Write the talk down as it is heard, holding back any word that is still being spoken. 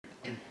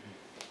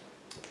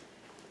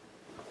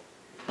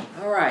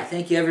All right,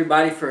 thank you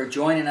everybody for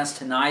joining us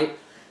tonight.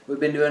 We've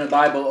been doing a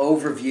Bible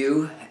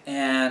overview,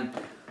 and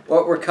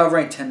what we're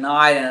covering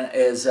tonight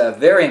is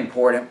very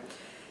important.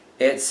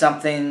 It's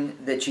something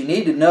that you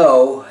need to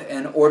know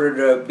in order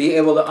to be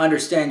able to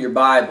understand your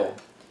Bible.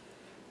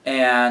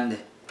 And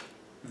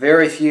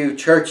very few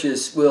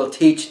churches will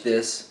teach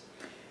this,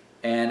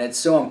 and it's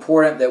so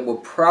important that we'll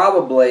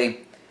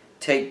probably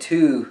take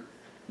 2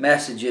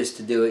 messages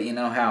to do it. You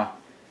know how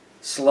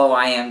slow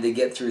I am to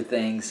get through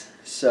things.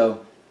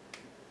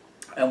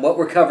 And what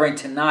we're covering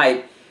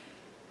tonight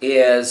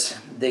is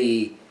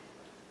the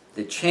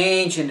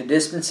change in the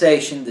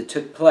dispensation that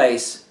took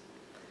place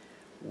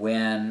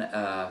when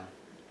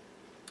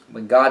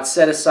God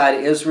set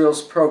aside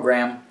Israel's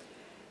program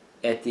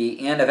at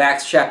the end of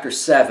Acts chapter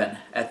 7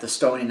 at the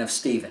stoning of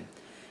Stephen.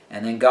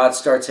 And then God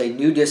starts a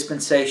new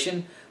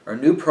dispensation or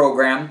new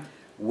program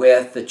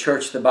with the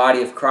church, the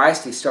body of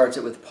Christ. He starts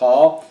it with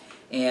Paul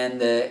in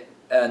the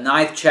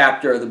 9th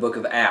chapter of the book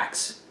of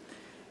Acts.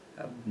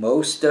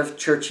 Most of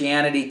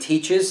churchianity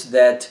teaches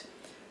that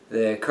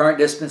the current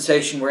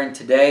dispensation we're in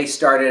today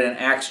started in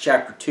Acts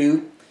chapter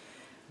 2.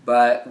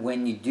 But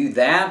when you do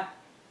that,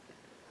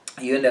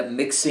 you end up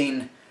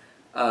mixing,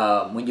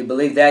 when you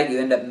believe that, you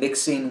end up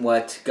mixing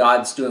what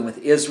God's doing with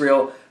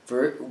Israel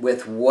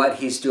with what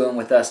He's doing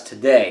with us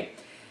today.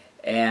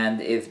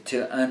 And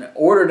in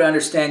order to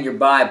understand your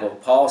Bible,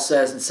 Paul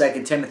says in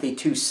 2 Timothy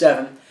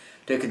 2:7,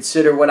 to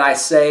consider what I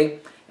say,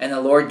 and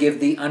the Lord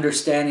give thee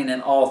understanding in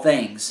all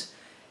things.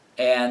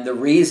 And the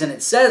reason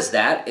it says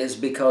that is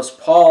because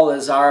Paul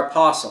is our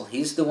apostle.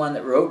 He's the one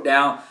that wrote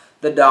down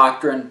the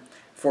doctrine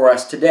for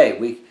us today.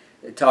 We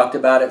talked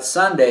about it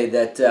Sunday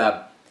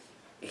that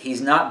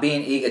he's not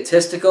being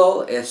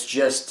egotistical. It's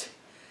just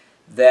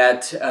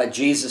that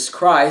Jesus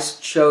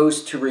Christ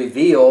chose to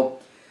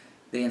reveal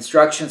the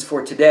instructions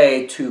for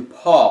today to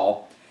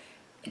Paul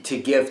to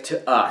give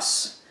to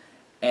us.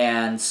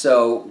 And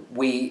so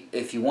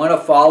if you want to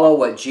follow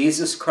what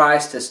Jesus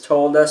Christ has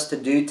told us to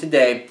do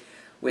today,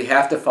 we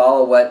have to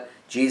follow what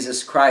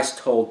Jesus Christ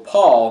told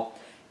Paul,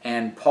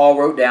 and Paul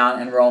wrote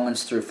down in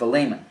Romans through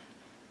Philemon.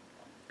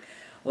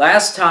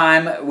 Last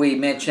time we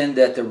mentioned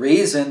that the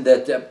reason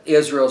that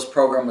Israel's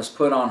program was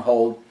put on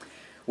hold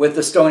with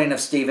the stoning of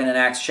Stephen in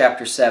Acts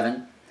chapter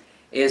 7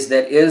 is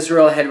that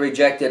Israel had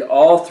rejected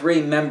all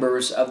 3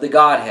 members of the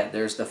Godhead.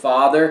 There's the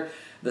Father,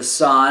 the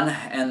Son,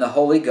 and the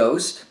Holy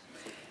Ghost.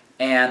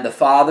 And the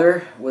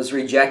Father was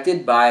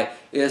rejected by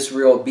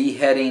Israel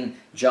beheading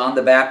John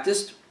the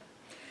Baptist.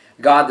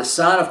 God the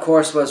Son, of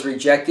course, was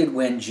rejected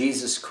when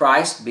Jesus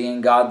Christ,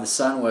 being God the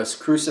Son, was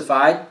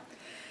crucified.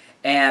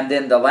 And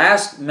then the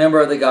last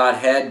member of the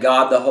Godhead,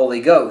 God the Holy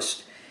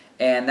Ghost.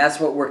 And that's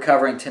what we're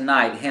covering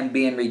tonight, Him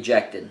being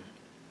rejected.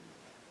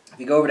 If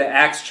you go over to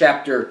Acts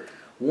chapter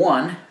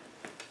 1,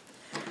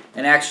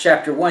 in Acts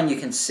chapter 1 you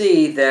can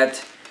see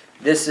that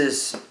this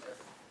is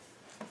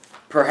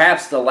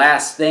perhaps the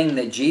last thing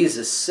that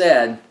Jesus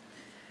said.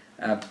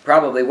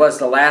 Probably was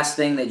the last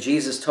thing that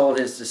Jesus told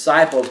His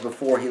disciples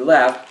before He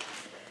left.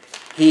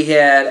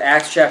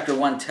 Acts chapter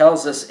 1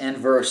 tells us in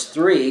verse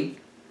 3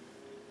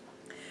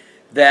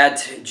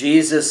 that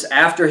Jesus,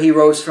 after He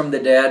rose from the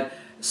dead,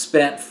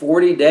 spent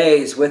 40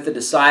 days with the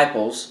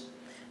disciples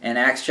in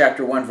Acts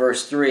chapter 1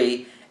 verse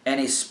 3, and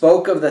He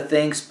spoke of the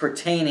things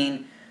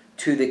pertaining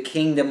to the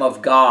kingdom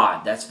of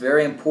God. That's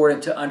very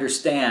important to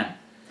understand.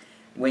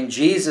 When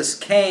Jesus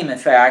came, in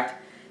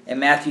fact, in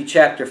Matthew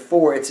chapter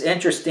 4, it's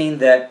interesting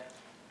that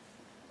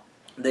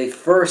the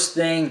first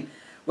thing,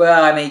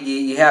 well, I mean,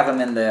 you have Him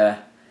in the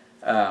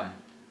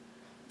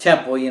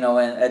temple, you know,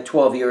 at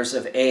 12 years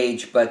of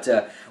age. But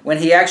when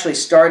He actually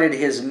started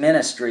His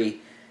ministry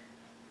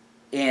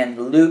in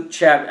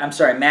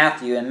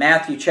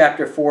Matthew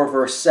chapter 4,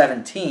 verse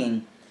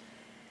 17,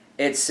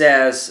 it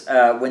says,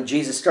 when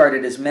Jesus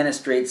started His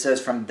ministry, it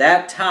says, from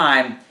that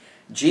time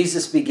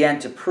Jesus began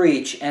to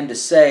preach and to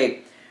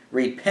say,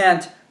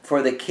 repent,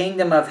 for the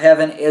kingdom of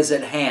heaven is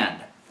at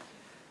hand.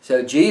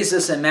 So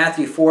Jesus in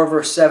Matthew 4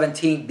 verse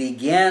 17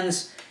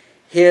 begins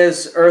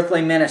His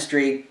earthly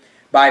ministry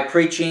by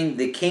preaching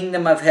the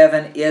kingdom of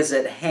heaven is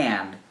at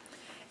hand.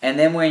 And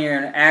then when you're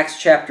in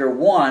Acts chapter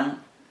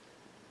 1,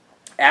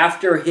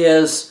 after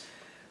His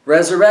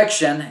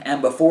resurrection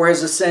and before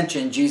His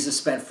ascension, Jesus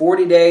spent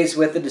 40 days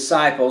with the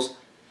disciples,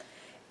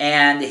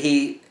 and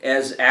He,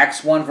 as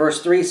Acts 1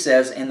 verse 3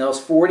 says, in those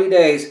 40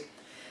 days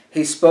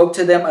He spoke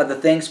to them of the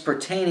things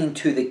pertaining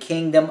to the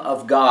kingdom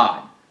of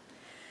God.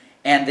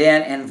 And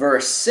then in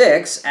verse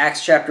 6,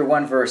 Acts chapter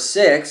 1 verse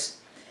 6,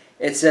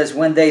 it says,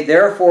 when they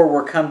therefore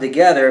were come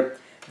together,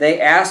 they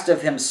asked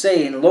of Him,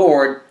 saying,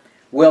 Lord,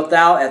 wilt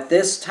Thou at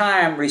this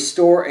time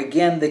restore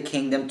again the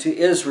kingdom to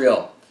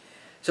Israel?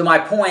 So my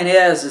point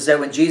is that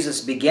when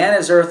Jesus began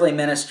His earthly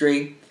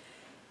ministry,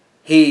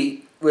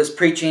 He was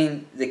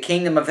preaching the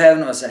kingdom of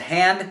heaven was at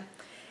hand,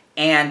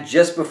 and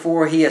just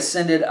before He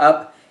ascended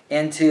up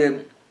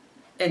into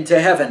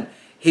heaven,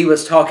 He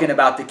was talking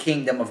about the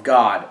kingdom of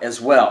God as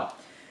well.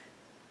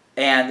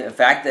 And the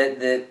fact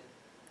that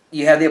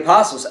you have the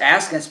apostles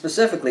asking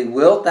specifically,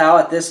 wilt Thou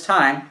at this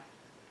time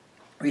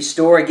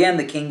restore again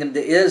the kingdom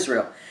to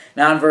Israel.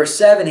 Now in verse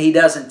 7, he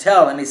doesn't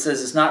tell them. He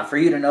says, it's not for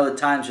you to know the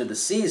times or the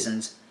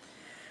seasons,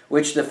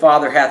 which the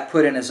Father hath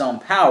put in his own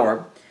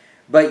power,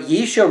 but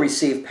ye shall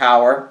receive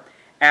power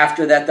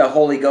after that the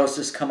Holy Ghost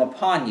is come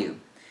upon you.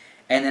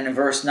 And then in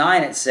verse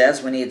 9 it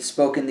says, when he had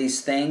spoken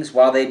these things,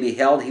 while they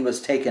beheld, he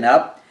was taken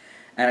up,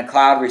 and a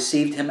cloud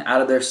received him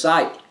out of their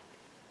sight.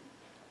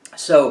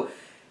 So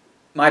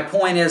my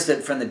point is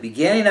that from the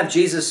beginning of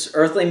Jesus'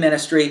 earthly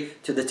ministry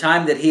to the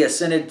time that he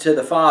ascended to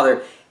the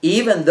Father,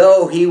 even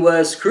though he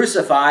was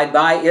crucified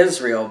by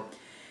Israel,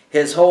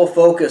 his whole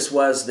focus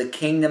was the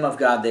kingdom of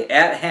God.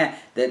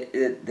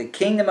 The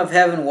kingdom of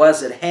heaven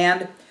was at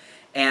hand,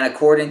 and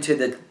according to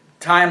the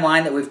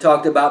timeline that we've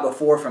talked about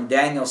before from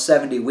Daniel's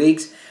 70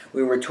 weeks,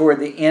 we were toward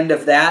the end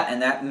of that,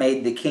 and that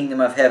made the kingdom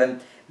of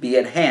heaven be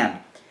at hand.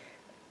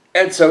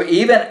 And so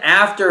even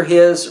after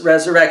his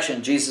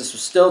resurrection, Jesus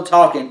was still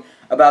talking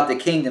about the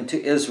kingdom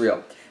to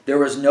Israel. There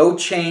was no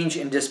change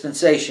in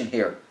dispensation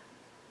here.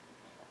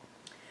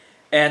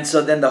 And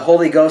so then the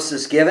Holy Ghost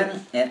is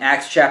given in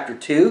Acts chapter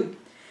 2.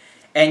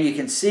 And you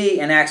can see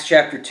in Acts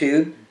chapter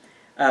 2,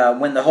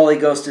 when the Holy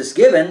Ghost is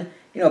given,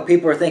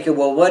 people are thinking,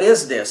 well, what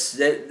is this?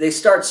 They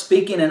start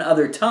speaking in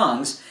other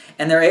tongues,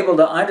 and they're able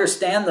to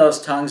understand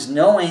those tongues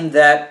knowing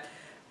that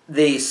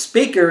the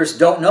speakers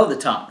don't know the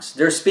tongues.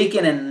 They're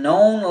speaking in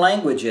known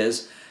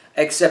languages,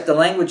 except the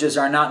languages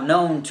are not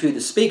known to the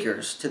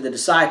speakers, to the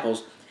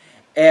disciples.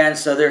 And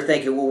so they're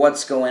thinking, well,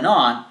 what's going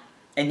on?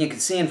 And you can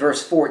see in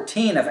verse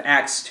 14 of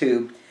Acts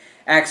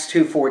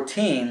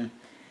 2:14,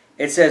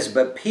 it says,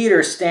 but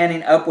Peter,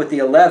 standing up with the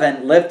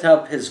 11, lifted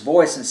up his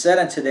voice and said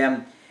unto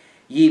them,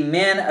 ye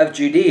men of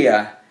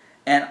Judea,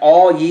 and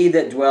all ye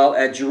that dwell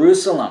at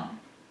Jerusalem.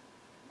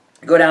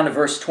 Go down to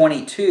verse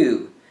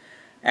 22,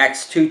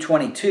 Acts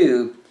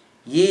 2:22,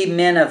 ye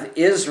men of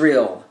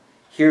Israel,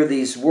 hear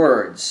these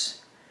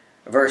words.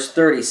 Verse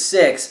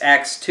 36,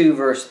 Acts 2,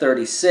 verse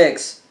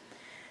 36,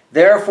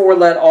 therefore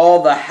let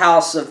all the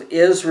house of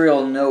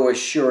Israel know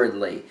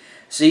assuredly.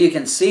 So you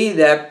can see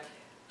that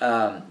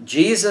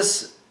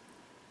Jesus,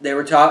 they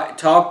were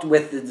talked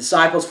with the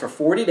disciples for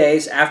 40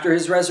 days after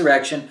his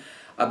resurrection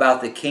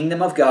about the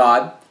kingdom of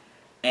God,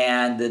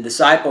 and the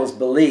disciples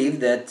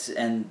believed that,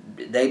 and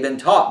they've been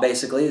taught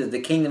basically, that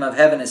the kingdom of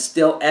heaven is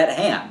still at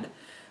hand,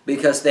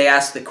 because they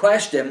asked the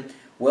question,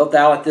 wilt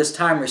thou at this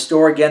time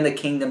restore again the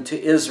kingdom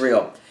to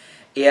Israel?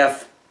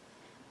 If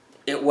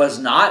it was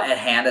not at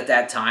hand at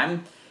that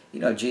time,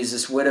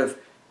 Jesus would have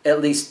at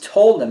least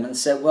told them and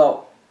said,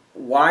 well,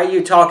 why are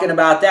you talking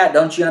about that?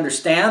 Don't you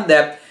understand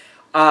that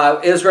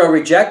Israel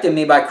rejected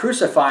me by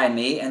crucifying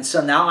me, and so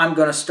now I'm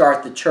going to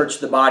start the church,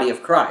 the body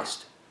of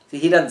Christ? See,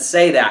 he doesn't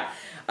say that.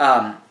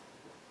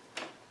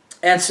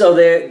 And so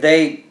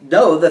they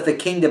know that the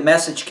kingdom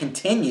message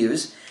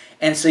continues.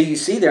 And so you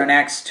see there in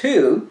Acts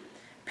 2,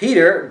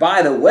 Peter,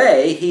 by the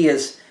way, he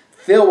is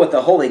filled with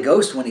the Holy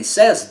Ghost when he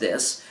says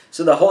this.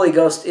 So the Holy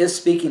Ghost is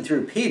speaking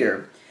through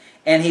Peter.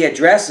 And he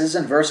addresses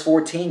in verse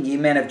 14, ye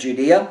men of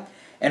Judea.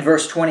 And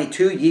verse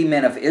 22, ye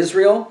men of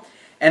Israel.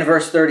 And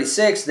verse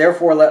 36,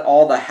 therefore let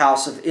all the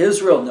house of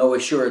Israel know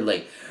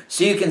assuredly.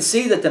 So you can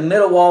see that the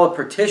middle wall of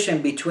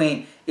partition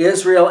between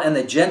Israel and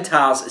the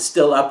Gentiles is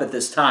still up at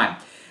this time.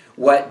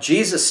 What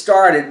Jesus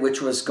started,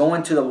 which was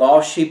going to the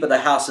lost sheep of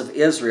the house of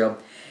Israel,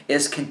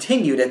 is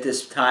continued at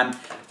this time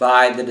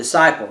by the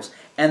disciples.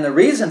 And the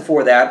reason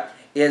for that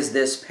is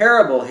this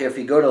parable here. If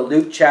you go to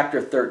Luke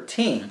chapter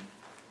 13,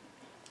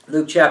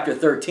 Luke chapter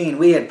 13,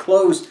 we had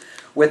closed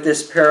with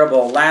this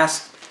parable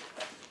last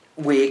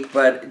week,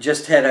 but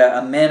just had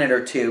a minute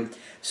or two.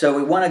 So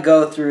we want to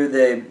go through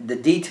the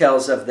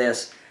details of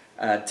this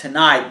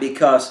tonight,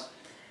 because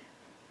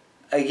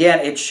again,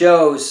 it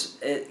shows,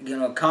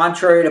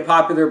 contrary to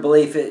popular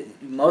belief,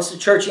 most of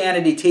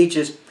churchianity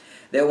teaches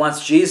that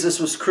once Jesus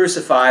was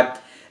crucified,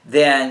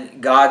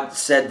 then God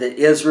said that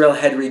Israel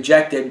had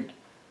rejected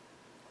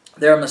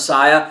their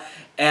Messiah,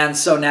 and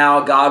so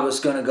now God was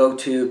going to go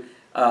to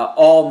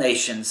all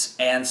nations.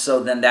 And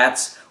so then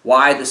that's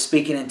why the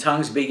speaking in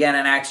tongues began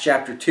in Acts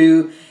chapter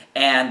 2,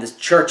 and the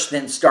church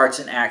then starts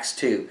in Acts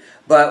 2.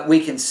 But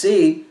we can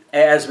see,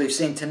 as we've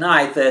seen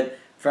tonight, that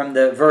from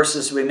the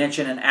verses we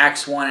mentioned in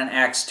Acts 1 and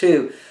Acts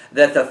 2,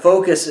 that the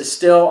focus is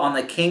still on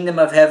the kingdom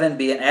of heaven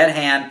being at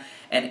hand,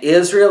 and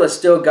Israel is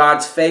still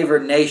God's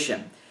favored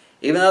nation.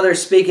 Even though they're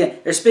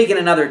speaking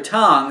in other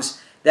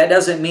tongues, that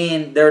doesn't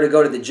mean they're to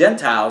go to the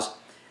Gentiles.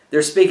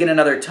 They're speaking in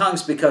other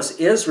tongues because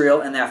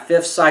Israel, in that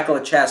fifth cycle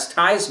of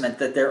chastisement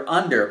that they're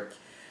under,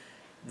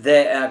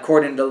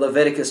 according to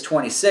Leviticus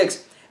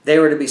 26, they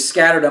were to be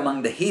scattered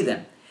among the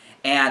heathen.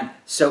 And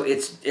so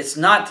it's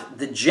not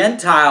the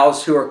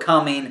Gentiles who are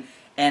coming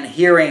and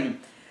hearing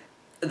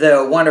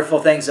the wonderful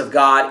things of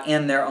God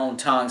in their own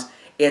tongues.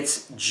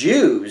 It's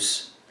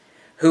Jews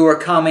who are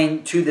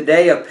coming to the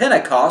day of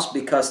Pentecost,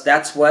 because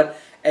that's what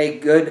a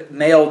good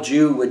male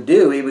Jew would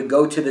do. He would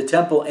go to the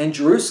temple in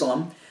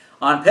Jerusalem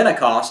on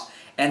Pentecost.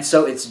 And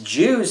so it's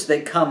Jews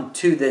that come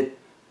to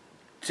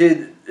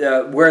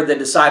where the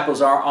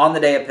disciples are on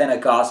the day of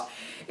Pentecost.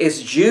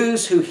 It's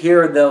Jews who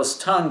hear those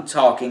tongue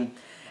talking,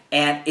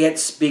 And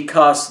it's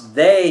because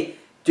they,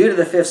 due to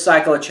the fifth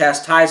cycle of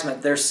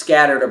chastisement, they're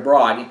scattered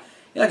abroad.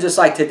 You know, just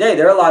like today,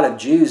 there are a lot of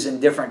Jews in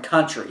different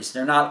countries.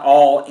 They're not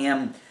all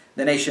in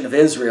the nation of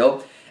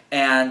Israel.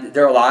 And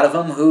there are a lot of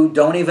them who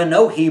don't even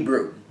know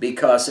Hebrew,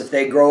 because if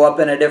they grow up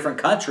in a different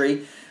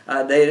country,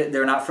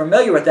 they're not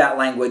familiar with that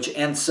language.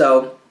 And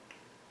so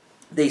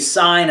the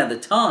sign of the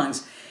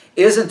tongues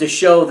isn't to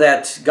show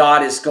that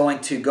God is going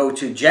to go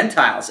to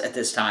Gentiles at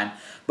this time,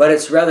 but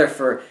it's rather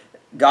for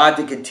God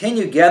to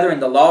continue gathering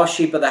the lost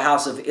sheep of the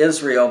house of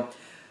Israel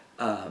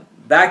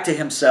back to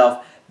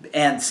himself.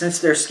 And since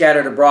they're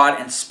scattered abroad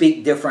and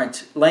speak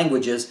different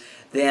languages,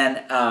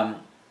 then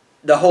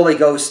the Holy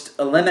Ghost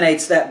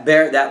eliminates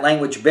that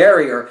language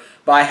barrier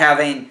by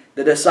having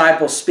the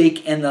disciples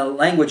speak in the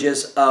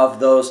languages of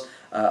those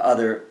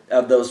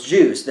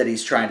Jews that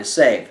he's trying to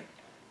save.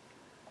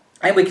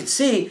 And we can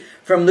see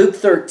from Luke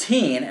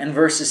 13 and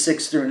verses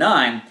 6 through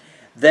 9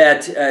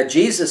 that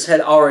Jesus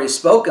had already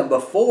spoken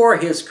before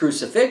his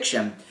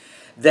crucifixion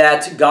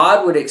that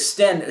God would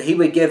extend, he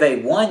would give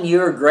a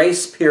 1-year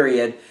grace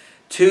period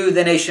to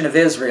the nation of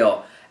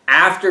Israel.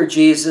 After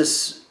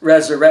Jesus'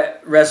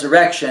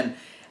 resurrection,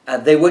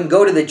 they wouldn't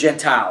go to the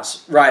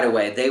Gentiles right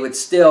away. They would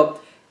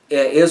still,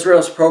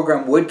 Israel's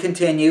program would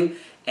continue,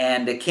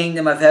 and the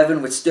kingdom of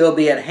heaven would still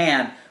be at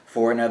hand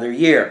for another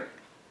year.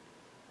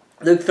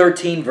 Luke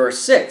 13 verse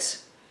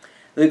 6.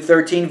 Luke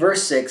 13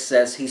 verse 6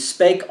 says, "He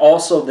spake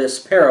also this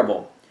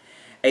parable.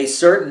 A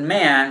certain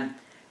man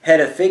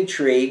had a fig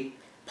tree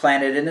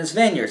planted in his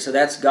vineyard." So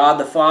that's God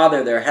the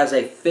Father there has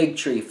a fig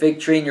tree. Fig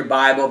tree in your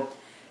Bible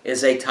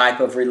is a type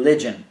of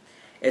religion.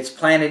 It's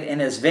planted in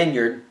his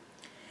vineyard.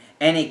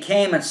 "And he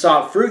came and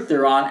sought fruit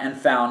thereon, and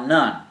found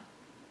none."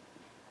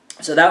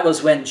 So that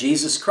was when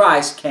Jesus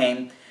Christ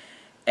came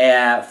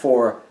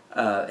for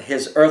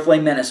his earthly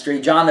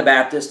ministry, John the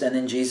Baptist and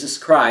then Jesus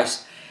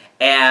Christ.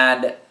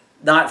 And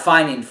not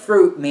finding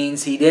fruit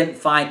means he didn't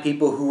find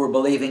people who were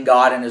believing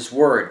God and his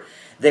word.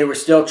 They were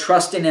still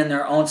trusting in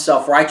their own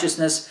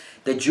self-righteousness,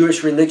 the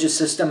Jewish religious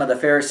system of the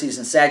Pharisees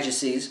and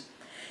Sadducees.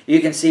 You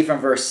can see from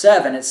verse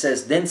 7, it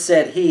says, "Then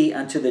said he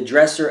unto the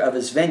dresser of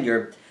his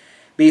vineyard,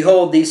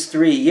 Behold, these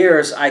 3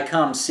 years I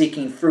come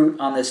seeking fruit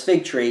on this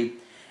fig tree,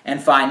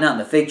 and find none."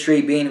 The fig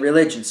tree being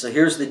religion. So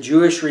here's the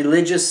Jewish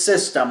religious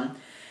system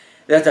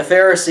that the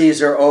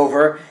Pharisees are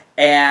over,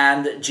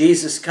 and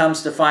Jesus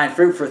comes to find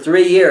fruit for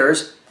 3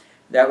 years.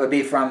 That would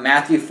be from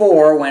Matthew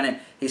 4, when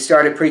he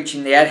started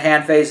preaching the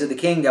at-hand phase of the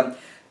kingdom,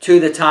 to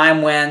the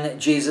time when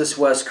Jesus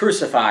was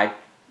crucified.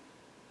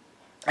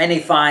 And he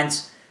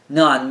finds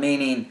none,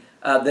 meaning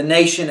the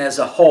nation as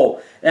a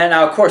whole. And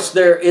now, of course,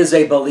 there is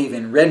a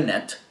believing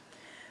remnant.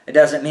 It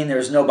doesn't mean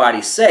there's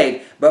nobody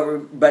saved,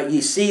 but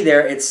you see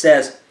there it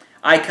says,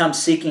 "I come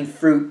seeking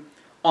fruit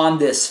on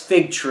this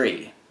fig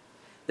tree."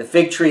 The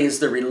fig tree is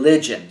the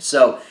religion.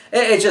 So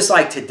it's just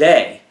like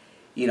today.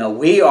 You know,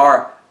 we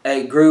are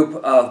a group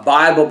of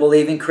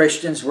Bible-believing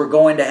Christians. We're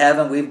going to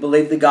heaven. We've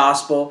believed the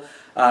gospel.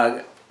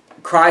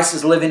 Christ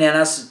is living in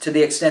us to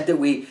the extent that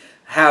we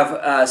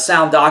have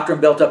sound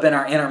doctrine built up in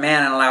our inner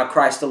man and allow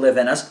Christ to live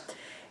in us.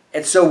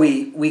 And so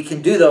we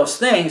can do those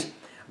things,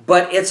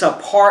 but it's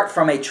apart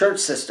from a church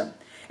system.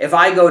 If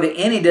I go to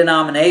any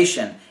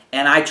denomination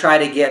and I try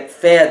to get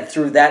fed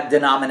through that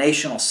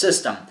denominational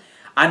system,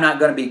 I'm not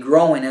going to be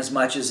growing as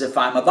much as if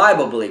I'm a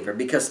Bible believer,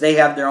 because they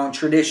have their own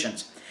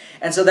traditions.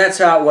 And so that's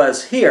how it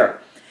was here.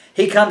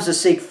 He comes to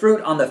seek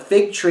fruit on the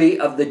fig tree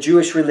of the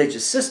Jewish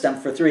religious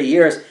system for 3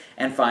 years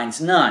and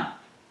finds none.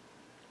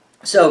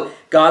 So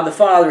God the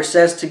Father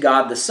says to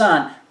God the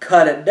Son,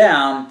 "Cut it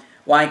down,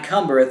 why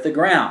cumbereth the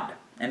ground?"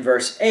 In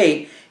verse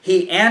 8,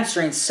 he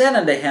answering said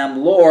unto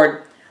him,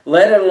 "Lord,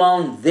 let it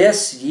alone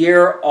this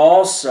year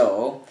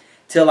also,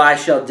 till I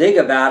shall dig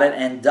about it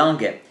and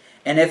dung it.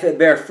 And if it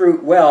bear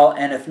fruit, well,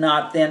 and if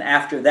not, then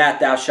after that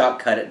thou shalt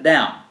cut it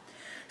down."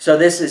 So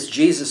this is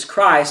Jesus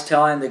Christ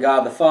telling the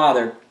God the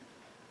Father,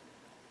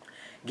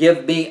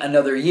 "Give me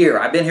another year.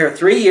 I've been here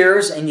 3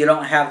 years and you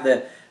don't have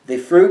the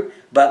fruit,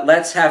 but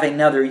let's have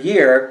another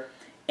year."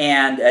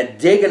 And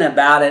digging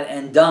about it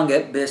and dung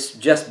it, this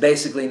just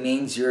basically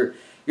means you're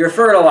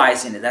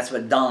fertilizing it. That's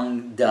what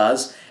dung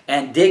does.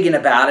 And digging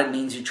about it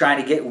means you're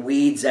trying to get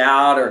weeds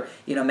out, or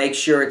make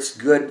sure it's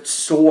good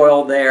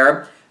soil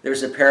there.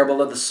 There's a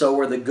parable of the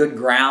sower, the good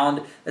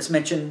ground that's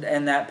mentioned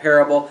in that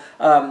parable.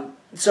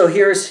 So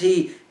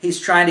he's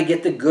trying to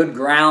get the good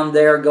ground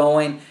there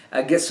going,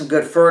 get some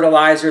good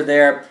fertilizer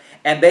there.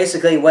 And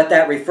basically what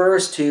that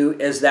refers to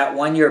is that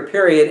 1-year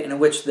period in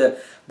which the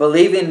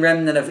believing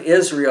remnant of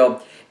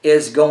Israel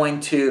is going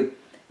to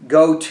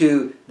go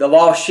to the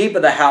lost sheep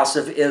of the house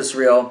of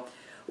Israel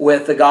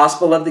with the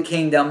gospel of the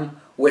kingdom,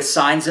 with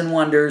signs and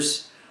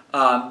wonders,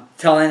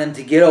 telling them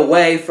to get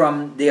away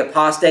from the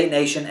apostate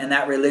nation and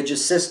that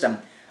religious system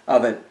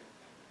of it.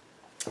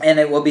 And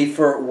it will be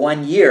for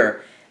 1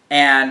 year.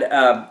 And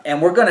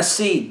we're going to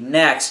see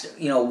next,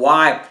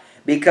 why.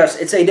 Because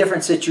it's a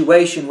different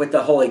situation with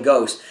the Holy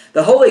Ghost.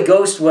 The Holy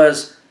Ghost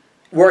was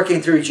working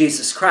through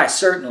Jesus Christ,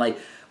 certainly.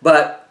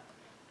 But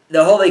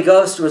the Holy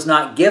Ghost was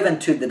not given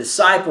to the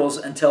disciples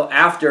until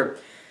after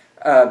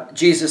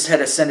Jesus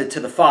had ascended to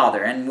the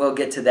Father, and we'll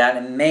get to that.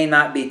 It may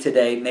not be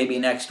today, maybe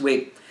next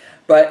week.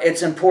 But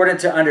it's important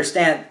to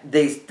understand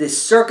the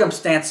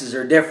circumstances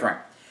are different.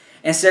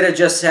 Instead of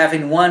just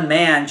having one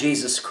man,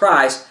 Jesus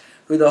Christ,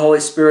 who the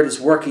Holy Spirit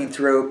is working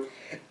through,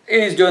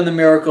 and He's doing the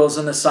miracles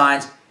and the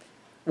signs,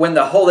 when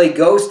the Holy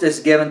Ghost is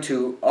given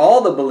to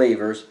all the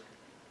believers,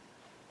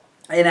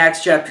 in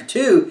Acts chapter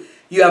 2,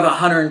 you have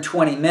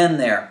 120 men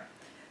there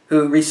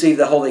who receive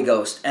the Holy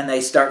Ghost, and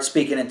they start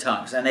speaking in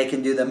tongues, and they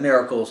can do the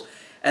miracles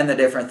and the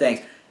different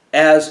things.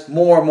 As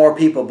more and more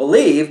people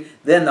believe,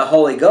 then the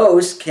Holy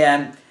Ghost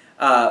can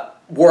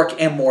work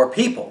in more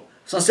people.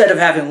 So instead of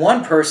having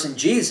one person,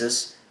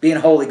 Jesus, being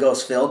Holy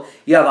Ghost filled,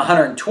 you have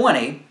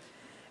 120.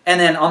 And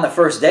then on the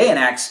first day in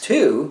Acts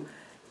 2,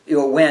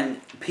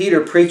 when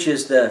Peter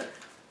preaches the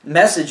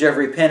message of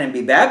repent and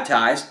be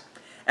baptized,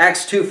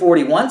 Acts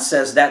 2:41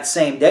 says that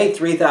same day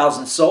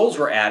 3,000 souls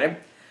were added.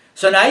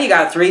 So now you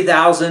got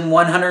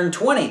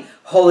 3,120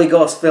 Holy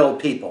Ghost filled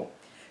people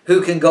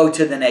who can go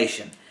to the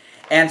nation.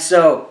 And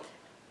so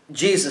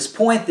Jesus'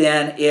 point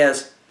then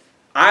is,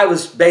 I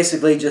was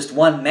basically just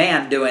one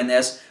man doing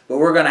this, but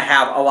we're going to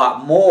have a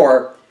lot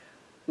more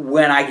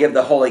when I give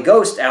the Holy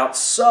Ghost out.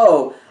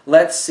 So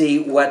let's see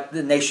what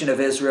the nation of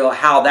Israel,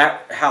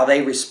 how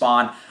they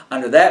respond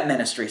under that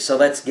ministry. So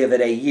let's give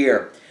it a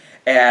year.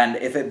 And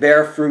if it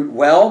bear fruit,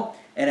 well,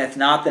 and if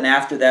not, then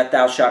after that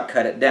thou shalt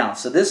cut it down.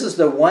 So this is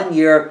the 1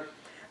 year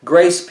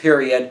grace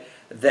period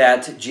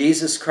that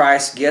Jesus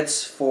Christ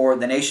gets for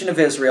the nation of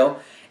Israel.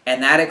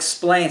 And that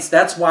explains,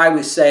 that's why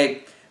we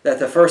say that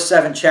the first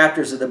 7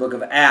 chapters of the book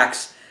of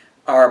Acts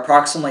are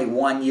approximately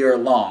 1 year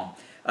long.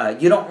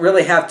 You don't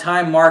really have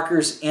time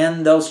markers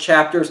in those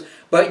chapters,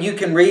 but you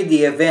can read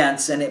the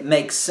events and it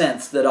makes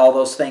sense that all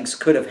those things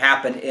could have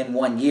happened in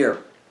 1 year.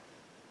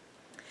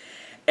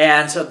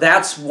 And so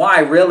that's why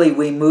really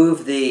we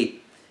move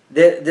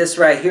this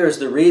right here is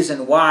the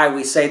reason why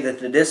we say that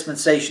the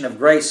dispensation of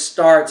grace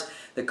starts,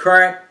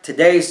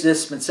 today's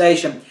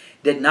dispensation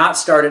did not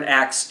start in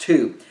Acts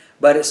 2,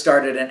 but it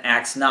started in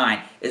Acts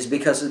 9, is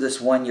because of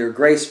this 1 year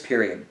grace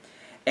period.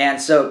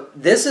 And so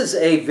this is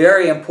a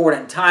very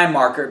important time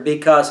marker,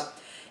 because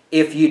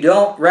if you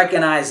don't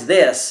recognize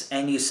this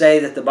and you say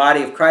that the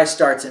body of Christ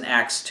starts in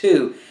Acts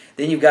 2,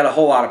 then you've got a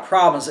whole lot of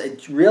problems.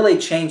 It really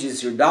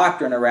changes your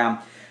doctrine around.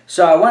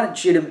 So I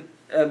want you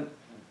to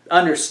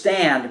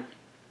understand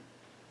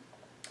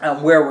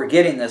where we're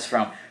getting this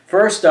from.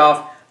 First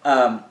off,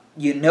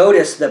 you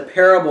notice the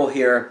parable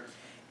here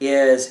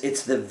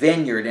it's the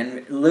vineyard.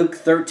 In Luke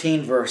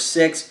 13 verse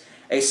 6,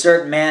 a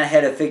certain man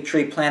had a fig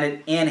tree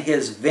planted in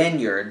his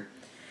vineyard.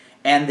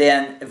 And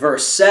then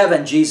verse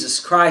 7, Jesus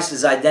Christ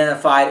is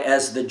identified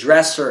as the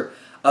dresser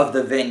of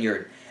the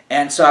vineyard.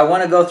 And so I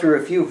want to go through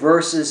a few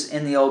verses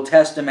in the Old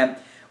Testament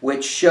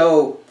which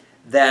show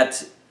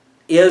that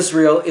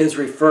Israel is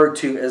referred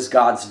to as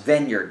God's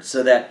vineyard.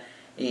 So that,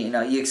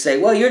 you say,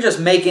 well, you're just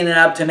making it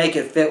up to make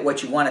it fit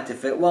what you want it to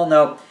fit. Well,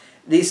 no,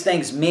 these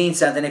things mean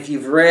something. If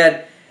you've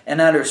read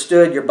and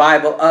understood your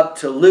Bible up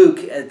to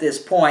Luke at this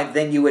point,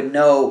 then you would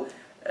know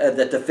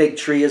that the fig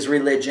tree is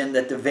religion,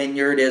 that the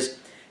vineyard is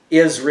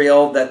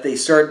Israel, that the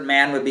certain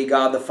man would be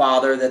God the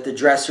Father, that the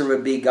dresser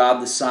would be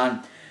God the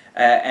Son,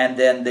 and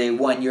then the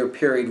 1 year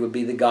period would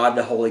be the God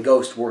the Holy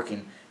Ghost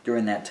working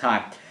during that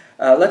time.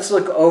 Let's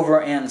look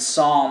over in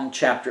Psalm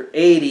chapter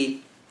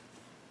 80.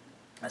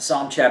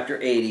 Psalm chapter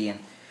 80. And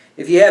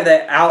if you have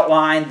that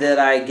outline that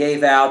I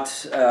gave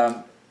out,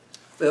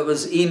 it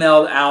was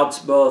emailed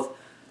out both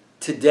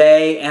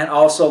today and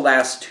also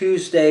last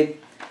Tuesday.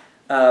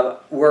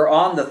 We're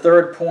on the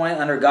third point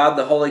under God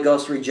the Holy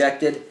Ghost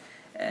rejected.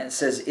 And it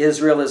says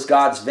Israel is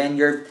God's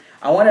vineyard.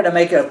 I wanted to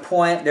make a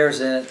point. There's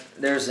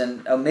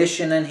an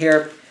omission in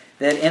here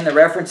that in the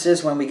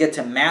references when we get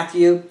to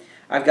Matthew,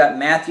 I've got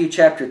Matthew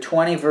chapter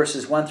 20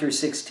 verses 1 through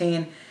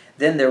 16.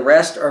 Then the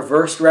rest are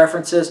verse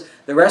references.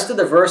 The rest of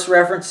the verse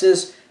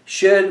references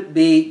should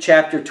be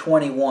chapter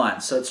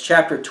 21. So it's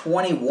chapter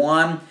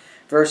 21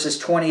 verses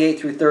 28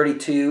 through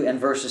 32 and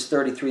verses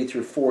 33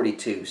 through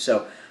 42.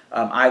 So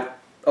I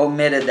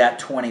omitted that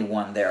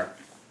 21 there.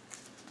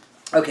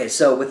 Okay,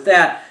 so with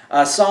that,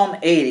 Psalm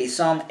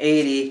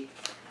 80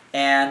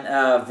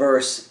 and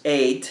verse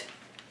 8.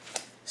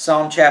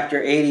 Psalm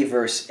chapter 80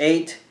 verse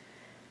 8.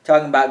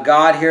 Talking about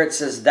God here, it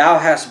says, Thou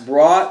hast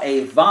brought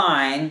a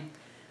vine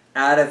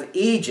out of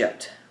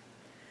Egypt.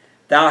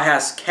 Thou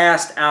hast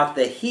cast out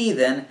the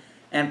heathen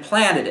and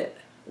planted it.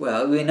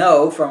 Well, we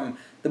know from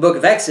the book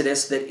of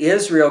Exodus that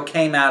Israel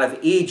came out of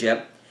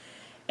Egypt,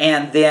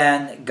 and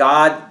then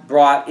God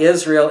brought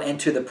Israel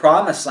into the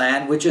promised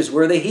land, which is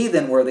where the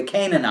heathen were, the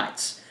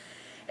Canaanites.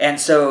 And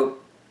so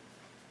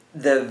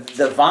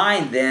the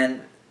vine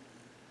then,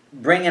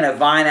 bringing a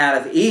vine out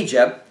of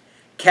Egypt,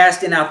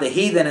 casting out the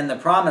heathen in the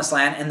promised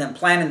land, and then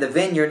planting the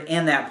vineyard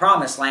in that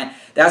promised land,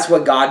 that's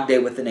what God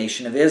did with the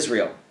nation of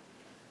Israel.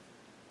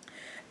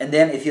 And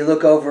then if you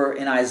look over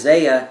in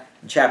Isaiah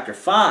chapter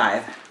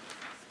 5,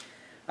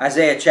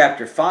 Isaiah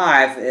chapter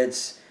 5,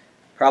 it's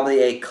probably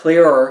a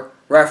clearer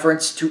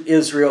reference to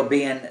Israel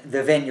being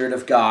the vineyard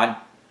of God.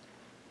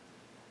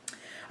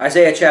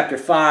 Isaiah chapter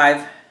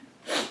 5.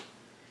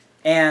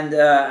 And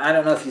I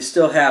don't know if you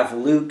still have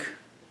Luke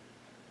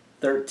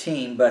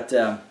 13, but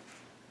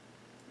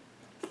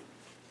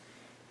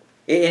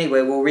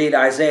anyway, we'll read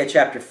Isaiah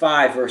chapter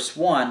 5, verse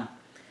 1.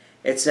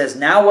 It says,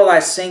 "Now will I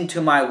sing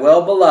to my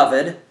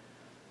well-beloved."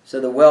 So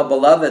the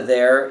well-beloved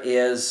there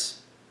is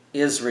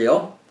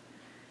Israel.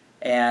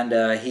 And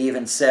he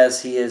even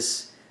says he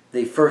is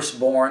the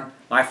firstborn,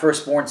 my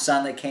firstborn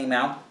son that came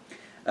out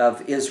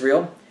of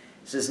Israel.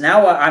 He says,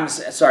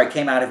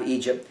 came out of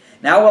Egypt.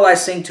 "Now will I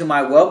sing to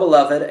my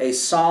well-beloved a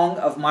song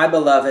of my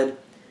beloved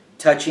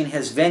touching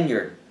his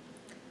vineyard.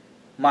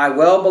 My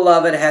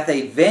well-beloved hath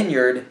a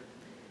vineyard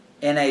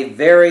in a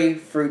very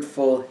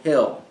fruitful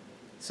hill."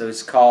 So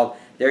it's called,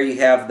 there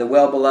you have the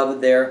well-beloved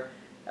there,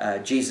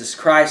 Jesus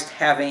Christ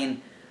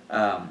having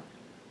a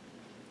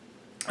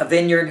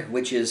vineyard,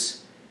 which is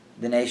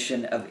the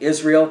nation of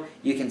Israel.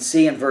 You can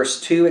see in verse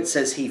 2 it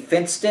says, "He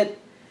fenced it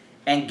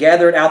and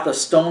gathered out the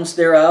stones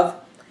thereof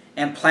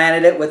and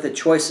planted it with the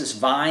choicest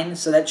vine."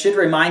 So that should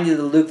remind you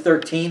of Luke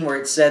 13 where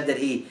it said that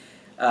he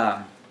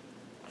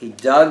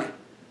dug.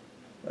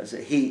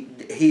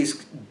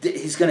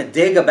 He's going to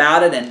dig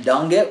about it and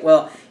dung it.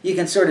 Well, you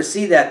can sort of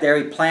see that there.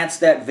 He plants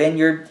that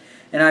vineyard.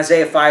 In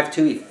Isaiah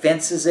 5:2, he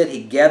fences it.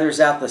 He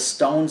gathers out the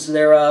stones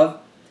thereof.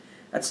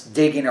 That's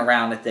digging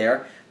around it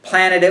there.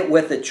 "Planted it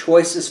with the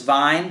choicest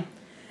vine,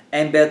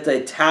 and built a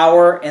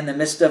tower in the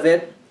midst of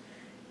it,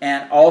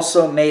 and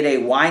also made a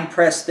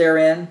winepress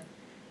therein.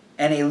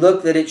 And he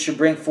looked that it should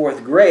bring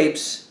forth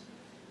grapes,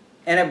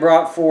 and it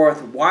brought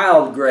forth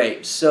wild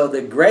grapes." So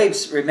the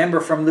grapes, remember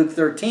from Luke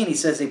 13, he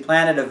says he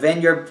planted a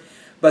vineyard,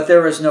 but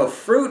there was no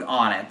fruit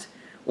on it.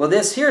 Well,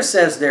 this here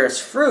says there's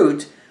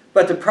fruit,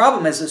 but the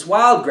problem is it's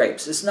wild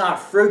grapes. It's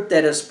not fruit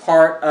that is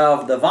part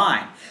of the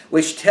vine,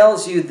 which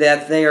tells you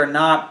that they are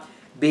not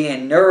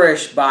being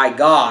nourished by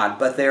God,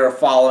 but they are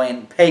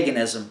following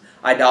paganism,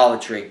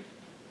 idolatry.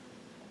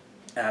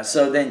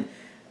 So then,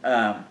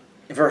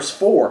 verse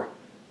 4,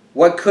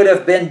 "What could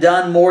have been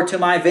done more to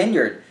my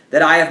vineyard,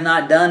 that I have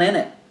not done in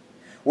it?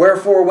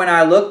 Wherefore, when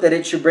I looked that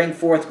it should bring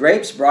forth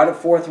grapes, brought it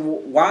forth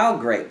wild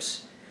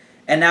grapes.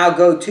 And now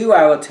go to,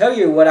 I will tell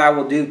you what I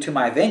will do to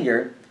my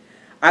vineyard.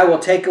 I will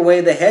take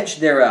away the hedge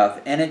thereof,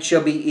 and it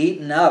shall be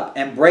eaten up,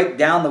 and break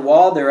down the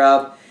wall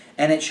thereof,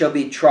 and it shall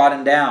be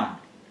trodden down.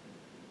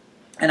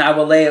 And I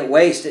will lay it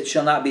waste, it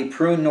shall not be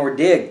pruned nor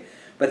digged,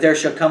 but there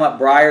shall come up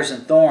briars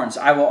and thorns.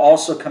 I will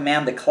also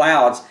command the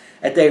clouds,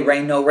 that they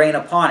rain no rain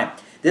upon it."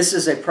 This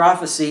is a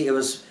prophecy. It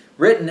was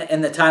written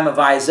in the time of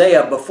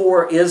Isaiah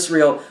before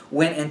Israel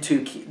went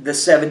into the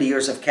 70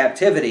 years of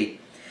captivity.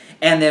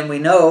 And then we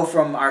know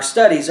from our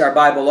studies, our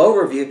Bible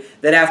overview,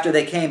 that after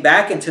they came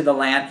back into the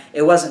land,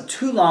 it wasn't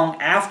too long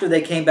after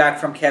they came back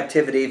from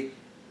captivity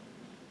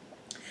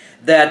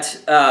that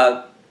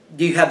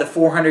you had the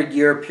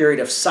 400-year period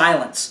of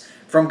silence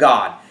from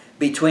God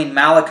between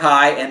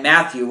Malachi and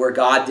Matthew, where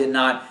God did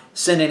not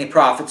send any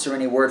prophets or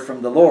any word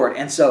from the Lord.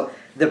 And so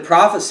the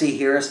prophecy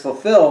here is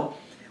fulfilled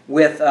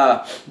with,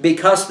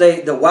 because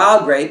the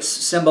wild grapes,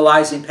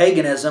 symbolizing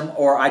paganism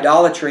or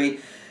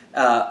idolatry,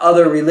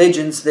 other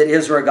religions that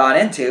Israel got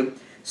into.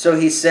 So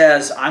he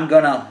says, I'm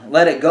going to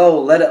let it go,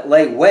 let it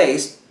lay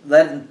waste,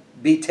 let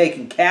it be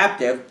taken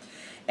captive,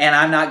 and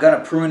I'm not going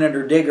to prune it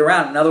or dig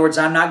around. In other words,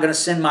 I'm not going to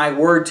send my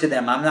word to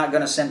them. I'm not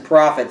going to send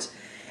prophets.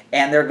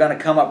 And they're going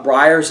to come up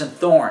briars and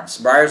thorns.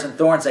 Briars and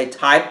thorns, a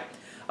type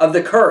of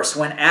the curse.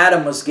 When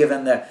Adam was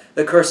given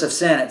the curse of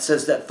sin, it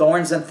says that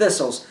thorns and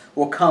thistles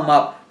will come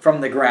up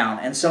from the ground.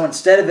 And so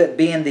instead of it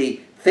being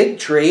the fig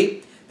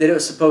tree that it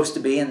was supposed to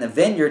be in the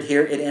vineyard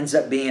here, it ends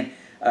up being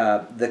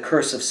the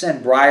curse of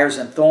sin, briars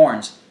and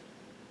thorns.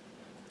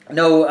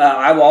 No,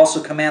 I will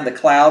also command the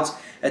clouds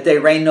that they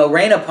rain no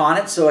rain upon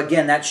it. So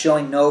again, that's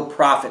showing no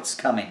prophets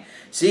coming.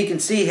 So you can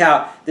see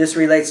how this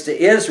relates to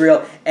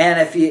Israel,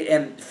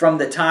 and from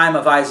the time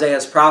of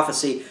Isaiah's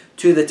prophecy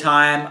to the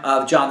time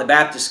of John the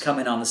Baptist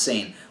coming on the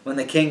scene, when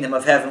the kingdom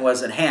of heaven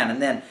was at hand.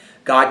 And then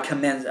God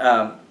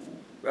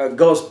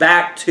goes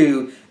back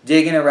to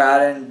digging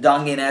around and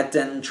dunging it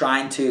and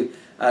trying to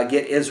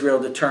get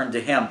Israel to turn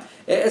to Him.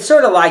 It's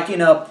sort of like,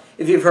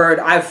 if you've heard,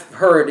 I've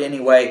heard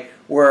anyway,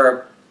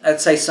 where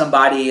let's say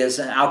somebody is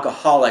an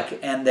alcoholic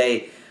and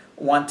they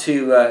want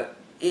to,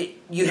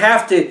 you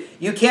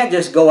can't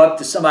just go up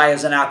to somebody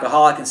who's an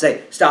alcoholic and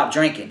say, stop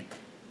drinking.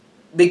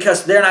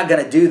 Because they're not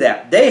going to do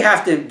that. They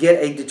have to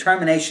get a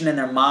determination in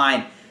their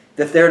mind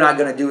that they're not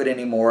going to do it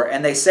anymore.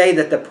 And they say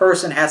that the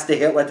person has to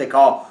hit what they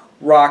call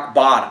rock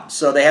bottom.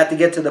 So they have to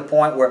get to the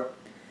point where,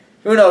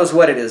 who knows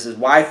what it is. His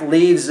wife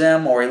leaves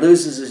him, or he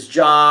loses his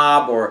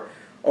job,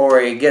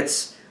 or he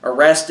gets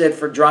arrested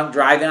for drunk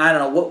driving. I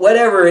don't know.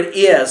 Whatever it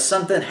is,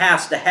 something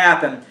has to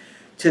happen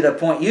to the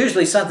point.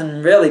 Usually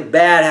something really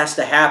bad has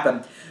to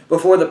happen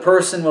before the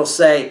person will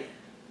say,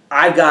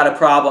 I've got a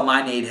problem,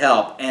 I need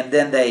help. And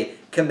then they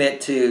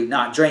commit to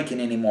not drinking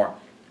anymore.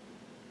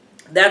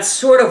 That's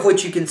sort of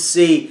what you can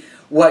see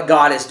what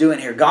God is doing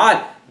here.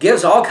 God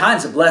gives all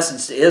kinds of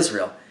blessings to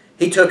Israel.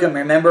 He took him,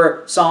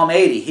 remember Psalm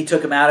 80, He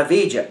took him out of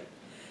Egypt.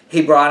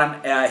 He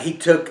brought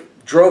him,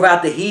 drove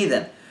out the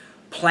heathen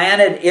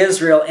planted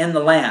Israel in the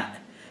land,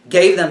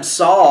 gave them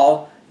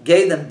Saul,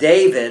 gave them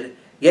David,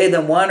 gave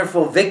them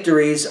wonderful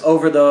victories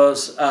over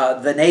those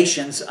the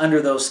nations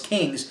under those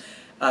kings.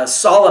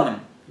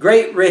 Solomon,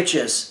 great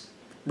riches,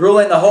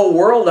 ruling the whole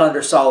world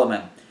under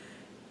Solomon.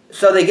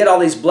 So they get all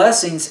these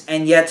blessings,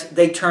 and yet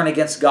they turn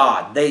against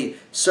God. They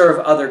serve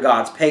other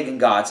gods, pagan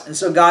gods. And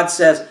so God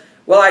says,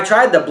 well, I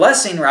tried the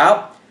blessing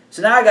route,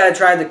 so now I got to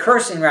try the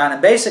cursing route.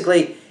 And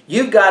basically,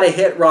 you've got to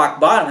hit rock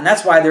bottom. And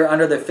that's why they're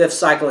under the 5th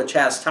cycle of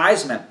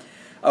chastisement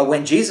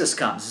when Jesus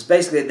comes. It's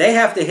basically, they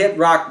have to hit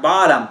rock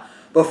bottom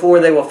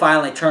before they will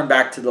finally turn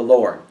back to the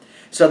Lord.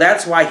 So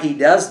that's why he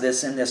does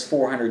this in this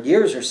 400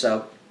 years or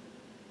so.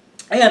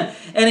 And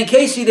in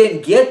case you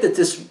didn't get that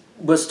this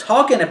was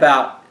talking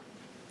about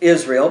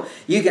Israel,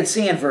 you can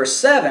see in verse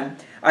 7,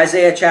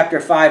 Isaiah chapter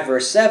 5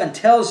 verse 7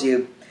 tells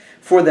you,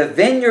 "For the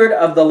vineyard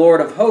of the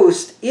Lord of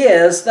hosts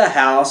is the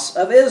house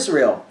of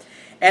Israel,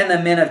 and the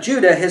men of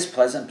Judah his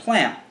pleasant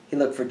plant. He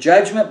looked for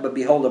judgment, but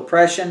behold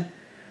oppression,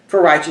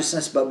 for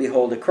righteousness, but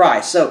behold a cry."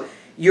 So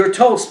you're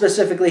told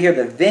specifically here,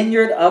 the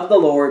vineyard of the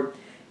Lord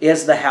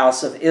is the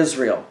house of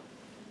Israel.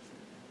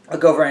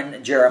 Look over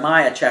in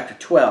Jeremiah chapter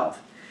 12.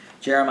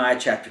 Jeremiah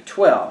chapter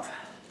 12.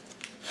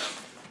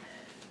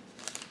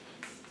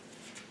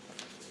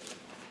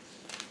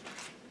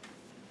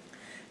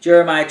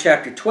 Jeremiah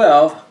chapter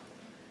 12.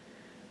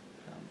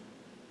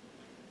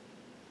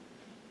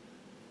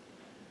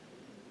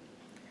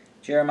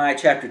 Jeremiah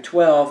chapter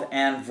 12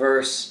 and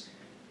verse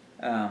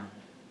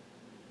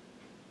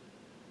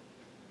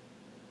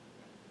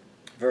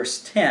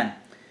 10.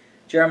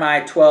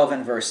 Jeremiah 12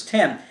 and verse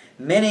 10.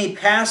 Many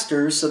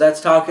pastors, so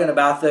that's talking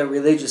about the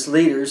religious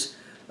leaders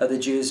of the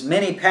Jews,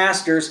 many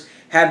pastors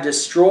have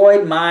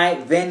destroyed my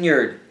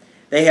vineyard.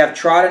 They have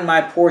trodden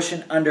my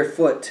portion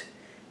underfoot.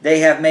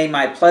 They have made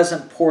my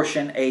pleasant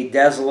portion a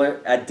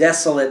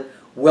desolate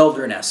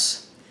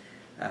wilderness.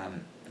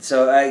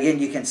 So again,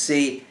 you can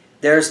see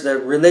there's the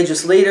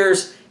religious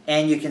leaders,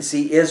 and you can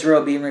see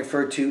Israel being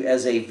referred to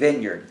as a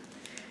vineyard.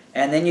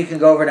 And then you can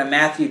go over to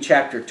Matthew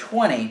chapter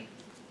 20,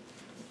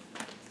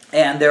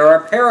 and there are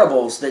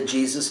parables that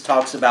Jesus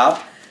talks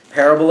about.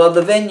 Parable of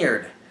the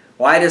vineyard.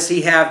 Why does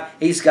he have,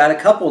 he's got a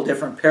couple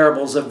different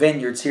parables of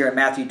vineyards here in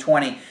Matthew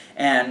 20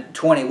 and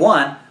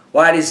 21.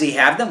 Why does he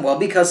have them? Well,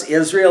 because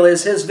Israel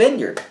is his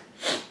vineyard.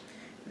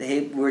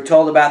 We're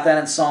told about that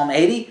in Psalm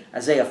 80,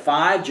 Isaiah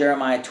 5,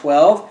 Jeremiah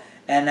 12,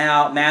 and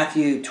now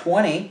Matthew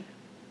 20,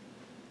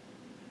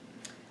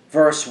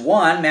 verse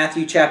 1.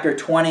 Matthew chapter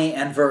 20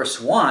 and verse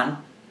 1.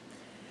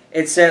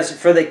 It says,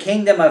 "For the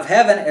kingdom of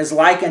heaven is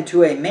likened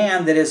to a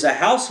man that is a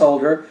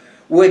householder,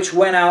 which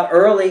went out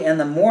early in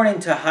the morning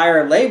to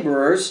hire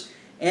laborers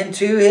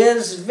into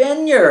his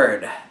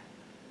vineyard."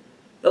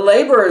 The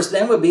laborers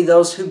then would be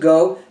those who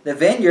go, the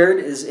vineyard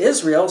is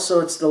Israel,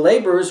 so it's the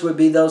laborers would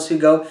be those who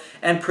go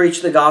and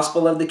preach the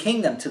gospel of the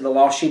kingdom to the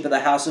lost sheep of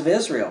the house of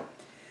Israel.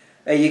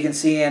 You can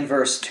see in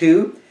verse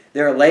 2,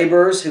 there are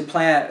laborers who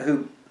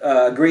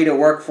agree to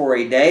work for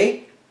a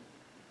day.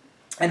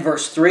 In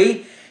verse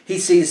 3, he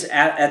sees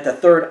at the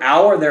 3rd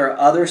hour there are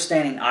others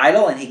standing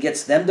idle, and he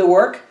gets them to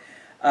work.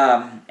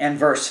 In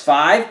verse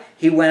 5,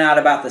 he went out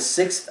about the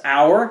 6th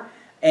hour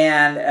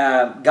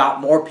and got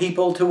more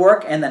people to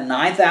work. In the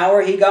 9th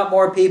hour, he got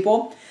more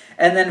people.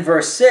 And then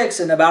verse 6,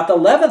 in about the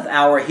 11th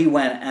hour, he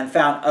went and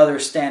found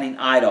others standing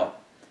idle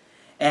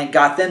and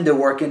got them to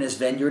work in his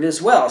vineyard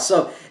as well.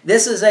 So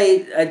this is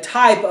a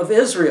type of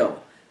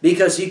Israel,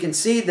 because you can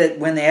see that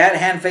when the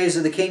at-hand phase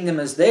of the kingdom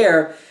is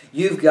there,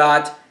 you've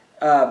got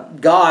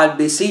God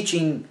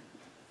beseeching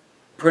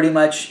pretty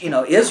much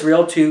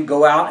Israel to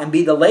go out and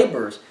be the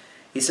laborers.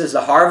 He says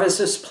the harvest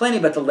is plenty,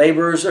 but the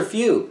laborers are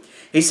few.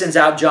 He sends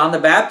out John the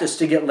Baptist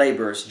to get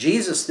laborers.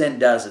 Jesus then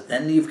does it.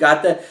 Then you've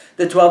got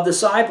the 12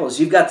 disciples.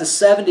 You've got the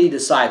 70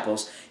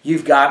 disciples.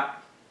 You've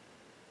got,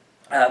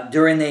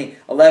 during the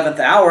 11th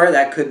hour,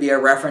 that could be a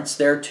reference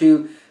there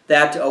to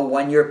that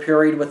 1-year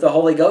period with the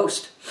Holy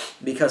Ghost,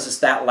 because it's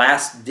that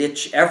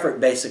last-ditch effort,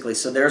 basically.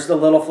 So there's the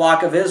little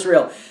flock of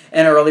Israel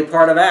in the early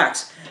part of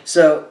Acts.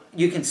 So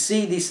you can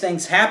see these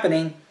things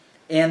happening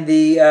in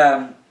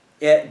the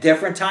at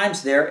different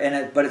times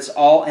there, but it's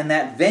all in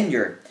that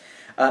vineyard.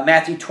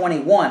 Matthew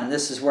 21, and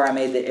this is where I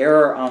made the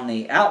error on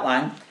the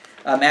outline.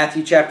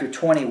 Matthew chapter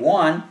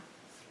 21,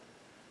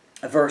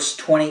 verse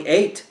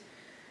 28.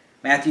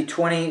 Matthew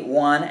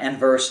 21 and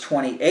verse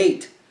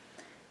 28.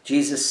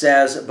 Jesus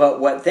says, "But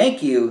what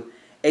think you?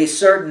 A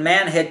certain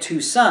man had 2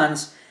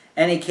 sons,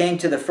 and he came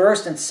to the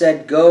first and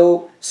said,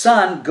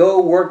 Son, go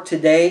work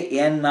today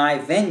in my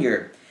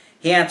vineyard.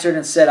 He answered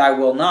and said, I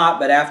will not.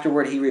 But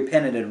afterward he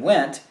repented and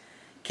went.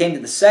 Came to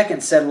the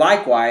second, said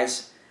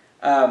likewise.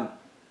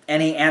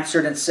 And he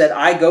answered and said,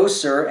 I go,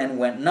 sir, and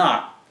went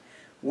not.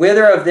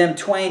 Whither of them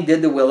twain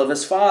did the will of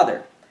his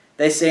father?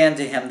 They say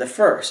unto him, the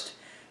first.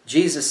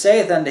 Jesus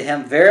saith unto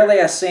him,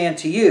 Verily I say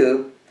unto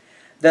you,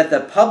 that the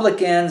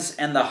publicans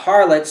and the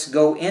harlots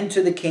go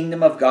into the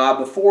kingdom of God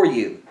before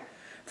you.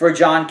 For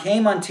John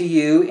came unto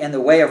you in the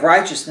way of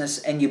righteousness,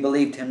 and you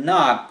believed him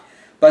not.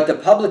 But the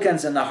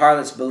publicans and the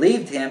harlots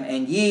believed him,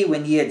 and ye,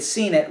 when ye had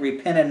seen it,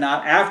 repented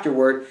not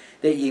afterward,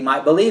 that ye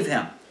might believe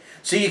him.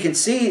 So you can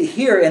see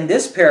here in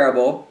this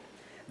parable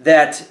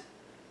that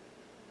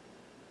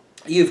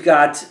you've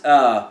got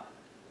a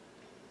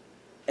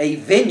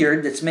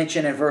vineyard that's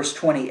mentioned in verse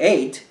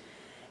 28,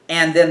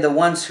 and then the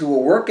ones who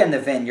will work in the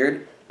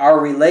vineyard are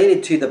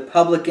related to the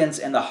publicans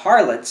and the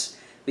harlots,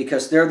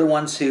 because they're the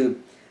ones who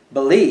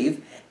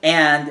believe.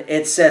 And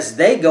it says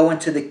they go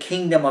into the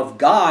kingdom of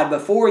God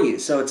before you.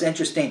 So it's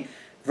interesting.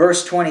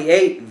 Verse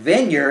 28,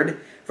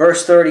 vineyard.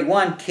 Verse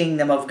 31,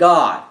 kingdom of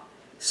God.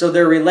 So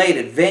they're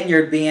related.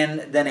 Vineyard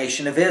being the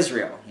nation of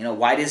Israel. You know,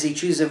 why does he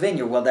choose a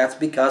vineyard? Well, that's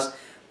because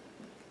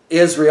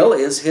Israel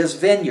is his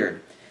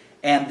vineyard.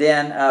 And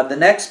then the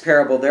next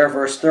parable there,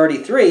 verse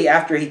 33,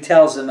 after he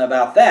tells them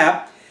about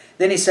that,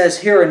 then he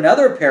says, here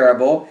another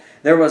parable.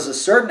 There was a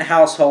certain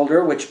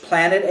householder which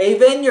planted a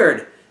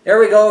vineyard. There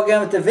we go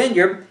again with the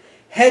vineyard.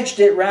 Hedged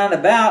it round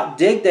about,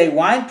 digged a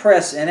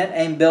winepress in it,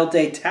 and built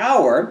a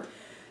tower.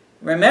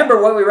 Remember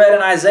what we read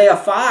in Isaiah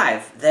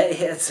 5.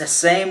 It's the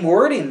same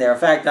wording there. In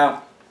fact,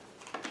 I'll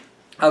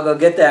go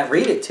get that and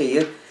read it to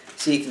you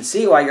so you can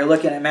see why you're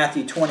looking at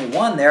Matthew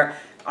 21 there.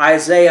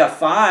 Isaiah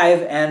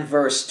 5 and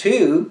verse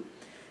 2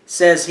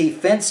 says, he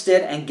fenced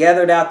it and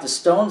gathered out the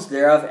stones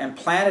thereof and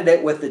planted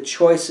it with the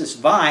choicest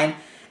vine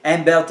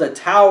and built a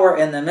tower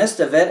in the midst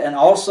of it and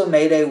also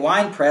made a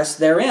winepress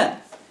therein.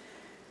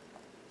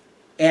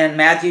 In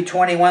Matthew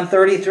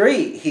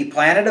 21:33, he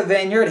planted a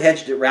vineyard,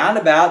 hedged it round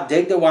about,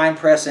 digged a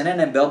winepress in it,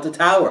 and built a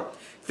tower.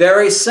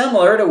 Very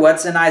similar to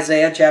what's in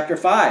Isaiah chapter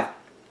 5.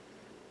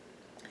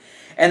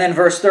 And then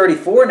verse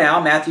 34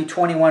 now, Matthew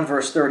 21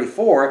 verse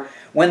 34,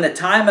 when the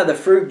time of the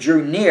fruit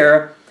drew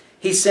near,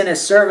 he sent his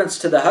servants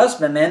to the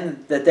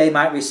husbandmen that they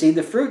might receive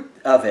the fruit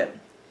of it.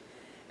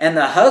 And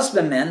the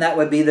husbandmen, that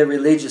would be the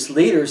religious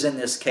leaders in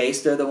this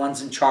case, they're the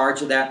ones in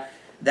charge of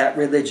that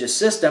religious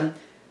system,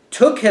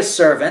 took his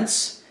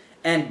servants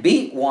and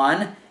beat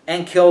one,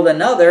 and killed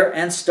another,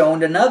 and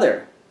stoned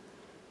another.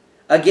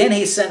 Again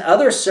he sent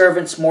other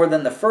servants more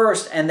than the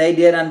first, and they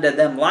did unto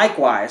them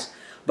likewise.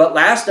 But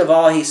last of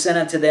all he sent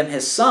unto them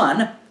his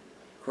son,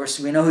 of course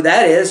we know who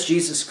that is,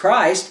 Jesus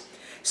Christ,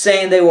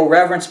 saying, they will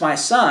reverence my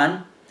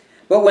son.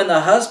 But when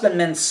the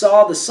husbandmen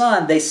saw the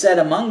son, they said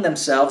among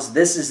themselves,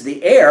 this is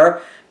the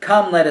heir,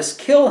 come let us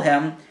kill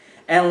him,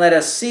 and let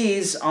us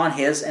seize on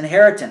his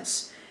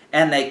inheritance.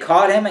 And they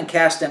caught him, and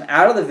cast him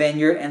out of the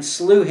vineyard, and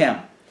slew him.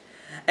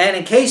 And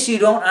in case you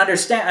don't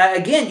understand,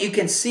 again, you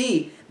can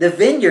see the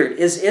vineyard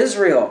is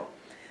Israel.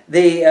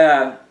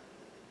 The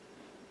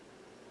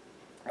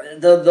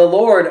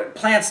Lord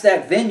plants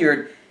that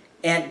vineyard,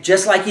 and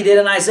just like he did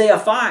in Isaiah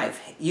 5,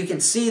 you can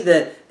see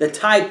the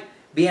type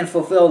being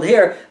fulfilled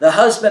here. The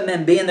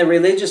husbandmen being the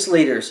religious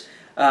leaders.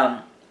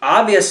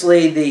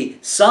 Obviously, the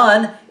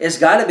son has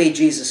got to be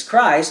Jesus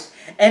Christ.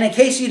 And in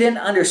case you didn't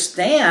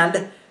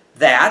understand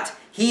that,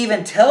 he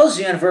even tells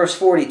you in verse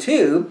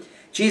 42,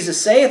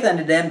 Jesus saith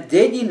unto them,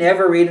 did ye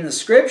never read in the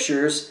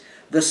Scriptures,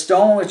 the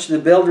stone which the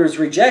builders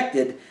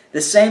rejected,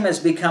 the same has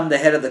become the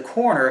head of the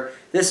corner.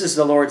 This is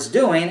the Lord's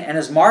doing, and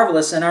is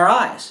marvelous in our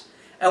eyes.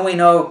 And we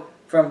know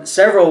from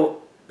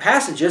several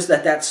passages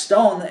that that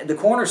stone, the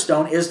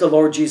cornerstone, is the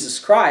Lord Jesus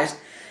Christ,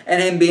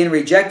 and him being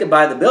rejected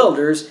by the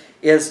builders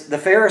is the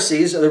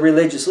Pharisees, or the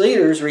religious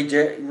leaders,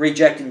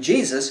 rejecting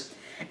Jesus.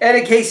 And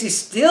in case he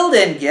still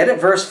didn't get it,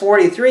 verse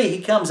 43,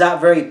 he comes out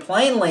very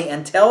plainly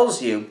and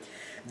tells you,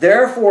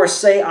 therefore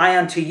say I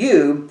unto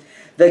you,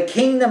 the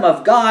kingdom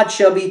of God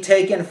shall be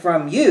taken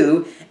from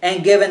you,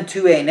 and given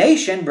to a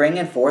nation,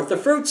 bringing forth the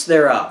fruits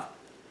thereof.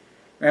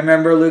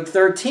 Remember Luke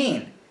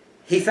 13.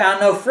 He found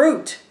no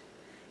fruit.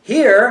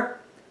 Here,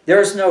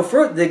 there's no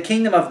fruit. The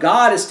kingdom of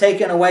God is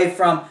taken away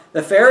from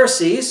the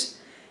Pharisees,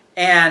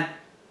 and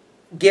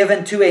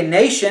given to a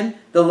nation,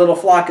 the little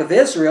flock of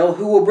Israel,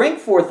 who will bring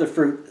forth the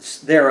fruits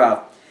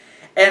thereof.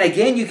 And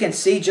again, you can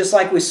see, just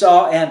like we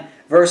saw in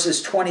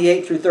verses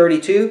 28 through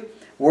 32,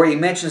 where he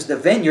mentions the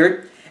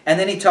vineyard, and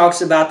then he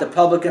talks about the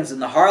publicans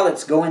and the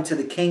harlots go into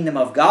the kingdom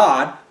of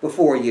God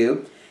before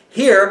you.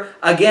 Here,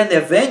 again,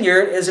 the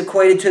vineyard is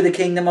equated to the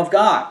kingdom of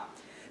God,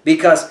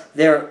 because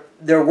they're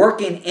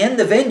working in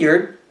the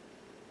vineyard.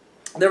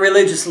 The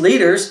religious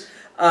leaders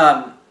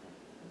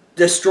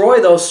destroy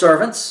those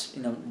servants,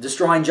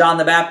 destroying John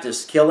the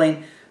Baptist,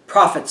 killing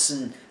prophets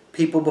and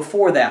people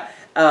before that.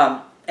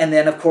 And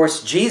then, of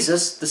course,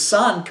 Jesus, the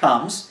Son,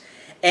 comes.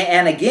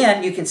 And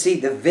again, you can see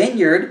the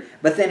vineyard,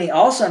 but then he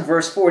also, in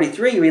verse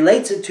 43,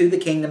 relates it to the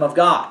kingdom of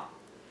God.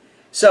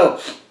 So,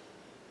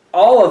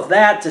 all of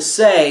that to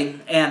say,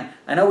 and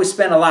I know we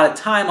spent a lot of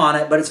time on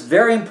it, but it's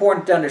very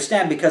important to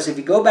understand, because if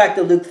you go back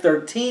to Luke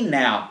 13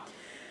 now,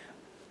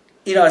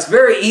 it's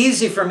very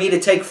easy for me to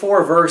take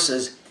 4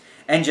 verses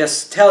and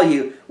just tell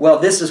you, well,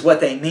 this is what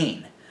they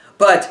mean.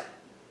 But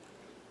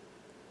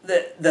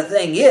the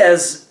thing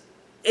is,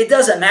 it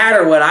doesn't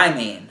matter what I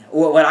mean,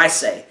 or what I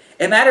say.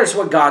 It matters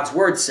what God's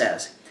Word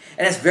says.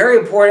 And it's very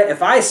important.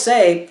 If I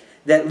say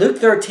that Luke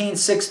 13,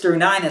 6 through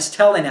 9 is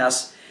telling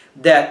us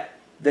that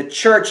the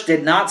church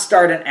did not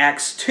start in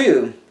Acts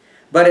 2,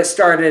 but it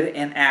started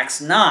in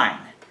Acts 9.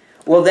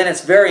 Well, then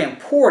it's very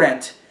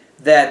important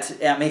that,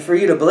 I mean, for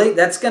you to believe,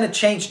 that's going to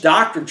change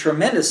doctrine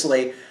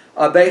tremendously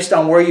based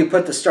on where you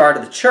put the start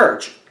of the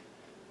church.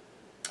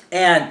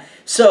 And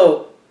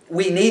so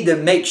we need to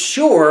make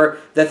sure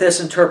that this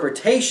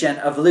interpretation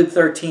of Luke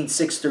 13,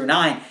 6 through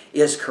 9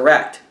 is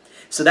correct.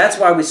 So that's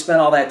why we spent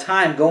all that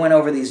time going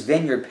over these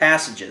vineyard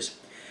passages.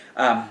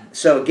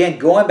 So again,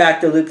 going back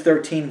to Luke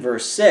 13,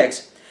 verse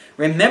 6,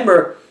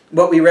 remember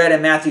what we read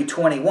in Matthew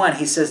 21.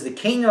 He says, the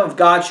kingdom of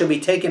God shall be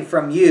taken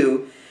from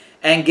you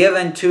and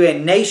given to a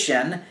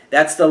nation,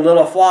 that's the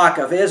little flock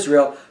of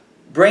Israel,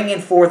 bringing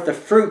forth the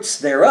fruits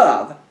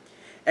thereof.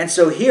 And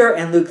so here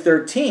in Luke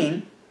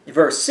 13,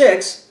 verse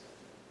 6,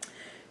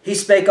 he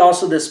spake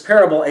also this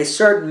parable, a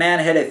certain man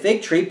had a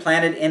fig tree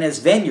planted in his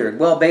vineyard.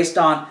 Well, based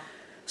on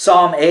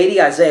Psalm 80,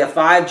 Isaiah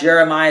 5,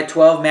 Jeremiah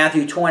 12,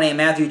 Matthew 20, and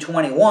Matthew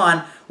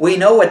 21, we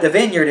know what the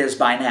vineyard is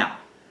by now.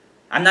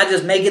 I'm not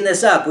just making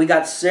this up. We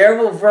got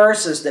several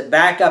verses that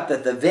back up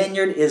that the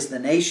vineyard is the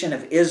nation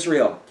of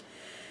Israel.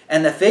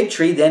 And the fig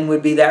tree then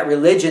would be that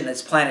religion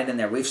that's planted in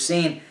there. We've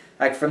seen,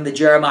 like from the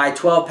Jeremiah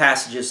 12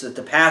 passages, that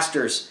the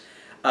pastors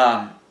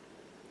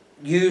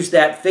use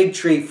that fig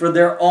tree for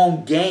their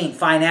own gain,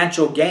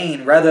 financial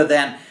gain, rather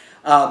than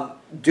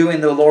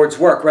doing the Lord's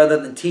work, rather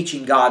than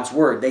teaching God's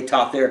word. They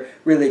taught their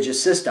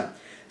religious system.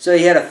 So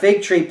he had a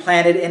fig tree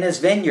planted in his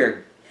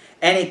vineyard,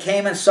 and he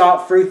came and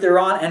sought fruit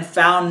thereon and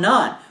found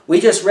none.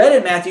 We just read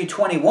in Matthew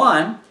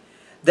 21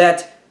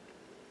 that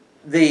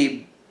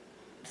the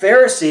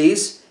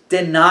Pharisees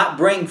did not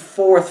bring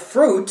forth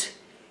fruit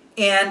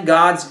in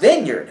God's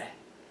vineyard.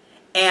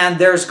 And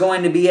there's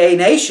going to be a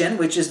nation,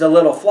 which is the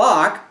little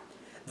flock,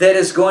 that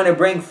is going to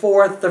bring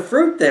forth the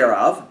fruit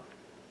thereof.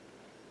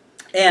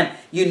 And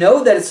you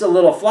know that it's a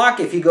little flock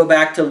if you go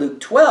back to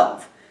Luke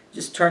 12.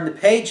 Just turn the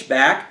page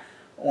back,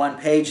 one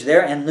page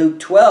there, in Luke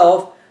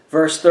 12,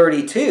 verse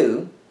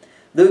 32.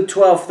 Luke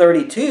 12,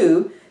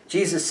 32,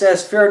 Jesus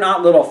says, fear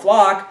not, little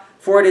flock,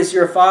 for it is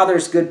your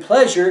Father's good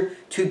pleasure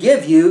to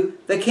give you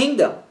the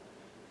kingdom.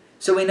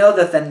 So we know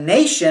that the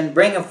nation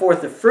bringing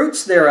forth the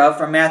fruits thereof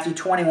from Matthew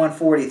 21,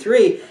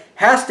 43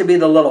 has to be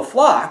the little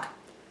flock,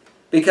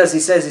 because he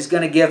says he's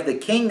going to give the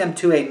kingdom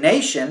to a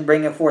nation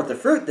bringing forth the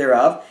fruit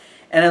thereof.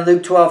 And in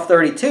Luke 12,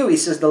 32, he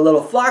says the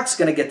little flock's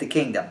going to get the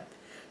kingdom.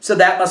 So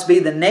that must be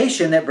the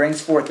nation that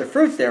brings forth the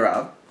fruit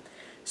thereof.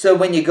 So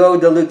when you go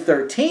to Luke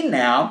 13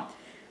 now,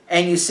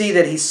 and you see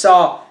that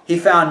he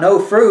found no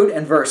fruit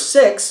in verse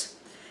 6,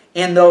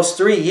 in those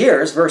 3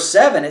 years, verse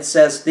 7, it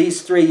says,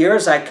 these 3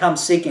 years I come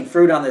seeking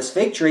fruit on this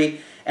fig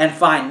tree and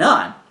find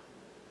none.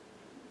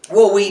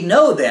 Well, we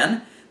know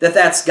then that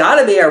that's got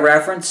to be a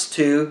reference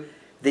to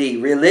the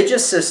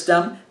religious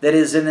system that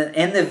is in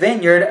the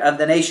vineyard of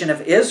the nation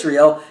of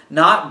Israel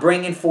not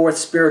bringing forth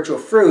spiritual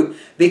fruit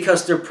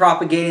because they're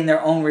propagating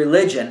their own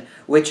religion,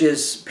 which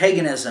is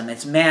paganism.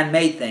 It's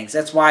man-made things.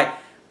 That's why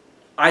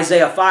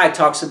Isaiah 5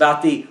 talks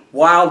about the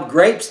wild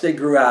grapes that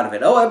grew out of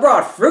it. Oh, it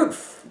brought fruit,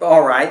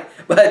 all right,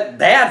 but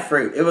bad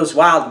fruit. It was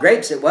wild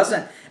grapes. It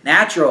wasn't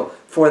natural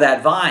for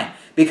that vine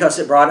because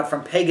it brought it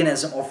from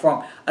paganism or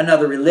from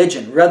another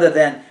religion rather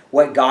than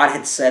what God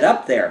had set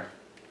up there.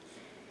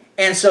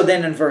 And so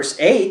then in verse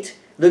 8,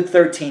 Luke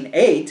 13,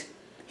 8,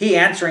 he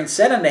answering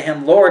said unto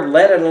him, Lord,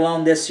 let it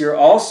alone this year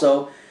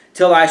also,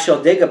 till I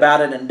shall dig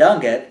about it and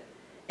dung it.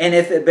 And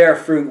if it bear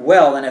fruit,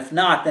 well, and if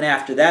not, then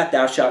after that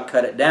thou shalt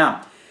cut it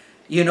down.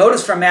 You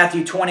notice from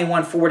Matthew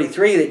 21,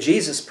 43 that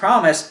Jesus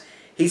promised,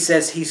 he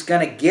says he's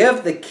going to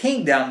give the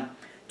kingdom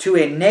to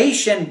a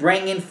nation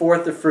bringing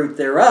forth the fruit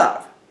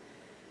thereof.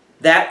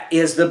 That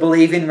is the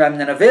believing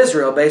remnant of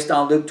Israel based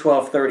on Luke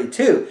 12,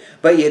 32.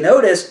 But you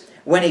notice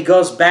when he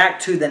goes back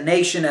to the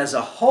nation as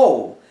a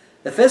whole,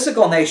 the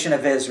physical nation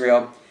of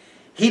Israel,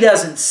 he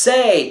doesn't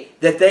say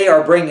that they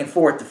are bringing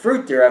forth the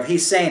fruit thereof.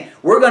 He's saying,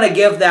 we're going to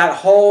give that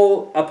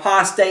whole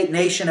apostate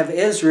nation of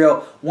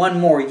Israel one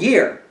more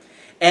year.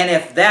 And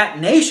if that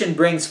nation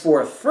brings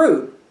forth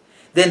fruit,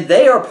 then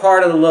they are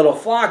part of the little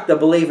flock, the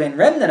believing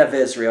remnant of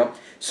Israel.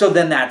 So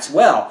then that's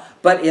well.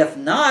 But if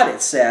not,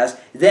 it says,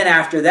 then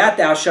after that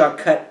thou shalt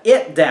cut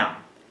it down.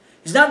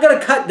 He's not going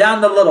to cut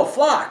down the little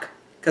flock.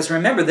 Because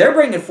remember, they're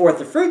bringing forth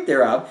the fruit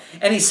thereof.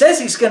 And he says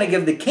he's going to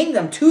give the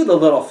kingdom to the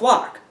little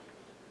flock.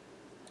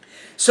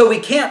 So we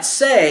can't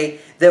say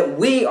that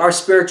we are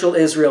spiritual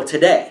Israel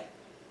today.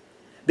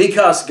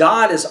 Because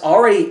God is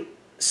already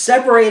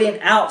separating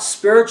out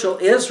spiritual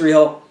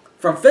Israel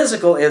from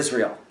physical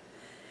Israel.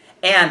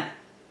 And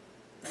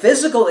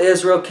physical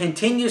Israel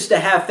continues to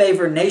have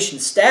favored nation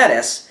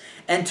status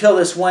until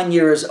this 1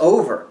 year is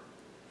over.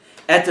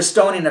 At the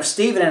stoning of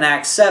Stephen in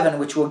Acts 7,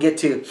 which we'll get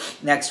to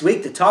next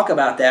week to talk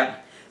about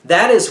that,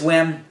 that is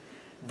when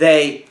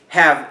they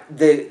have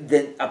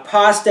the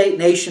apostate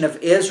nation of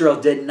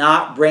Israel did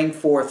not bring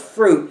forth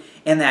fruit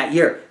in that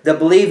year. The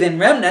believing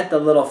remnant, the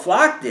little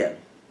flock, did.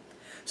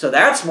 So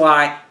that's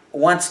why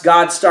once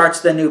God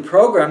starts the new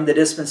program, the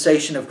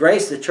dispensation of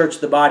grace, the church,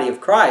 the body of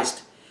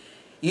Christ,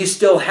 you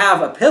still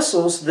have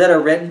epistles that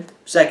are written,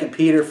 2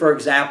 Peter, for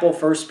example,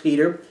 1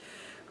 Peter,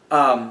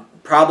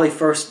 probably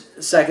 1st,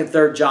 2nd,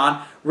 3rd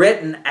John,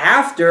 written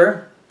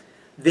after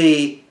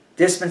the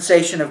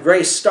dispensation of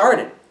grace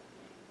started.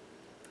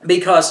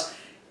 Because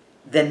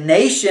the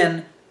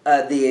nation,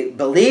 the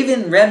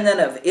believing remnant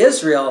of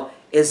Israel,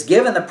 is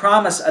given the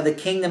promise of the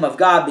kingdom of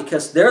God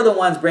because they're the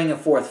ones bringing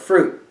forth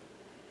fruit.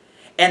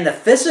 And the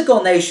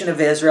physical nation of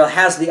Israel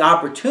has the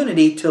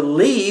opportunity to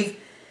leave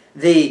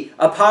the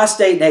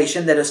apostate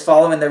nation that is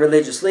following the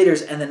religious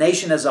leaders, and the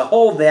nation as a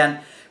whole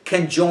then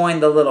can join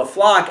the little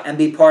flock and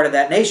be part of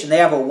that nation. They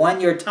have a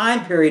 1-year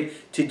time period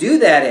to do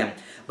that in.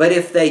 But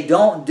if they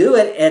don't do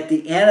it at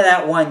the end of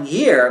that 1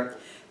 year,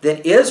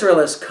 then Israel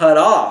is cut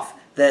off.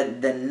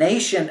 The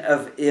nation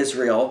of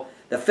Israel,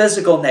 the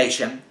physical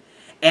nation,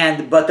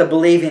 but the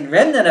believing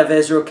remnant of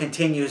Israel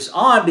continues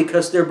on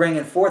because they're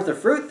bringing forth the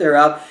fruit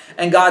thereof,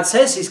 and God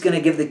says He's going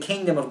to give the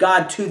kingdom of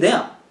God to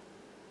them.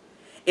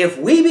 If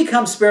we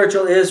become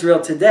spiritual Israel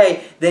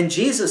today, then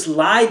Jesus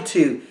lied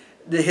to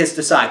His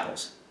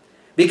disciples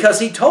because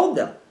He told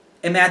them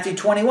in Matthew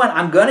 21,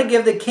 I'm going to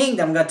give the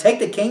kingdom, I'm going to take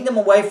the kingdom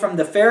away from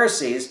the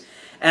Pharisees,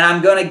 and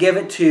I'm going to give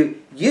it to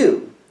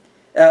you,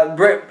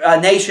 a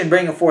nation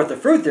bringing forth the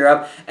fruit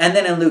thereof. And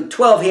then in Luke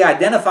 12, He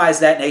identifies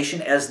that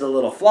nation as the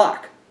little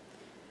flock.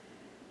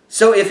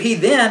 So if He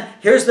then,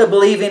 here's the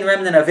believing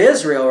remnant of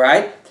Israel,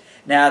 right?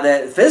 Now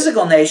the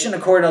physical nation,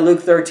 according to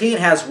Luke 13,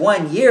 has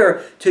 1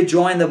 year to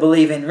join the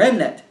believing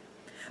remnant.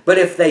 But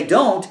if they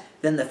don't,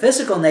 then the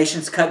physical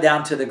nation's cut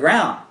down to the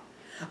ground.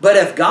 But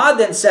if God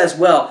then says,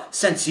 well,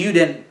 since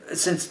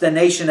the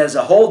nation as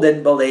a whole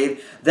didn't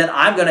believe, then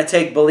I'm going to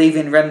take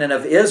believing remnant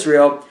of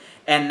Israel,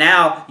 and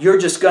now you're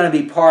just going to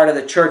be part of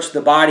the church,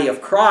 the body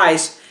of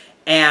Christ,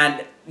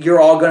 and you're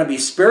all going to be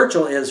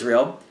spiritual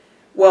Israel.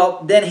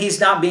 Well, then He's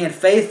not being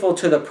faithful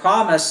to the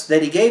promise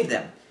that He gave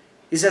them.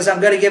 He says,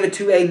 I'm going to give it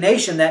to a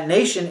nation. That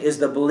nation is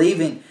the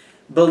believing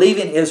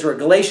Israel.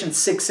 Galatians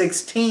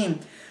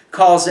 6:16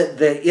 calls it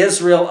the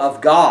Israel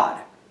of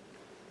God.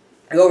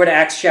 Go over to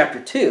Acts chapter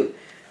 2.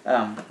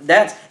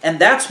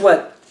 That's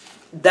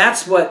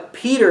what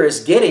Peter is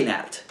getting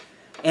at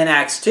in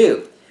Acts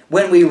 2.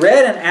 When we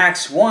read in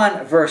Acts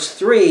 1, verse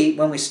 3,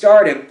 when we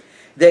started,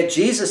 that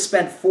Jesus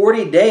spent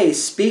 40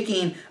 days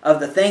speaking of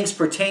the things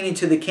pertaining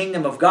to the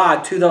kingdom of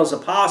God to those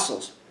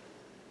apostles.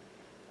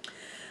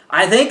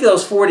 I think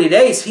those 40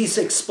 days, He's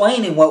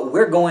explaining what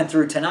we're going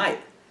through tonight.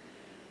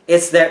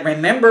 It's that,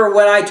 remember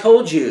what I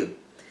told you,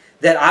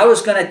 that I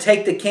was going to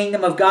take the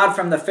kingdom of God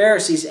from the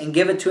Pharisees and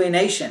give it to a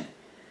nation,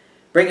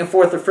 bringing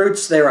forth the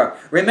fruits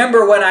thereof.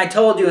 Remember when I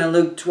told you in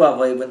Luke 12,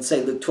 well, I wouldn't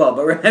say Luke 12,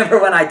 but remember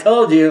when I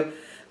told you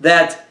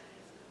that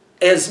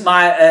as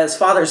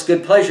Father's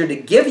good pleasure to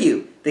give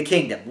you the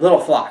kingdom,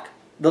 little flock.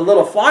 The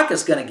little flock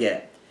is going to get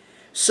it.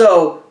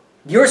 So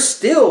you're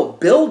still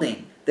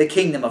building the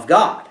kingdom of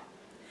God.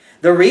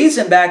 The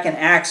reason back in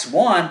Acts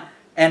 1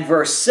 and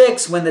verse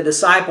 6, when the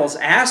disciples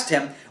asked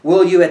Him,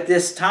 will you at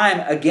this time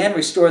again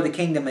restore the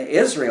kingdom of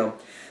Israel?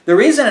 The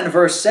reason in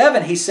verse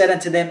 7, He said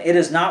unto them, it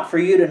is not for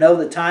you to know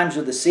the times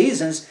or the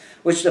seasons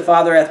which the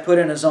Father hath put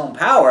in His own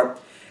power,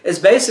 is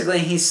basically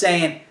He's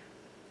saying,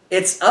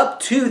 it's up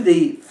to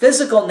the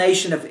physical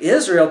nation of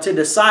Israel to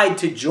decide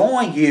to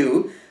join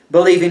you,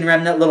 believing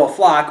remnant little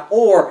flock,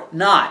 or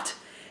not.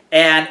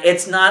 And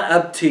it's not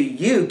up to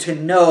you to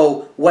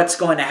know what's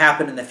going to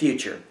happen in the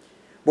future.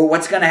 But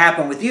what's going to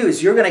happen with you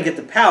is you're going to get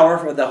the power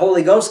of the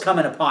Holy Ghost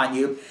coming upon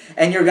you,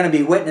 and you're going to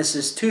be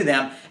witnesses to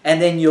them,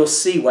 and then you'll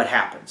see what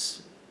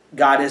happens.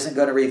 God isn't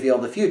going to reveal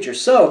the future.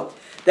 So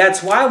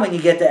that's why when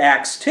you get to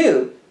Acts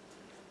 2,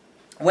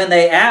 when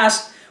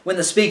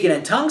the speaking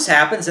in tongues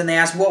happens, and they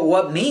ask, well,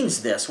 what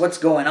means this? What's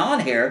going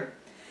on here?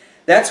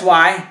 That's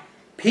why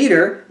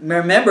Peter,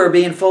 remember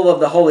being full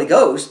of the Holy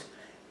Ghost,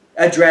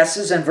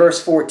 addresses in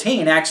verse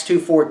 14, Acts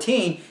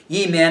 2:14,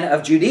 ye men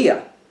of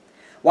Judea.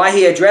 Why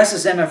he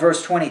addresses them in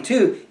verse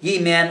 22, ye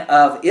men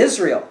of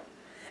Israel.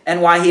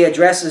 And why he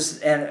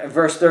addresses in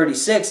verse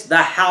 36, the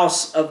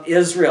house of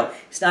Israel.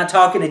 He's not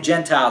talking to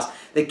Gentiles.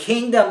 The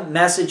kingdom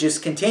message is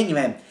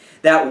continuing.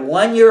 That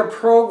 1-year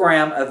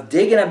program of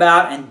digging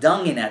about and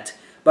dunging it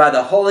by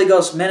the Holy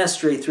Ghost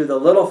ministry through the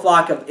little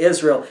flock of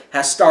Israel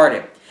has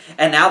started.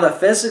 And now the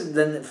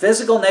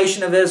physical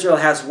nation of Israel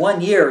has 1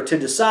 year to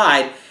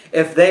decide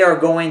if they are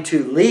going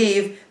to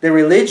leave the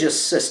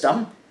religious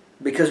system.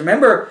 Because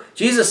remember,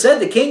 Jesus said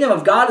the kingdom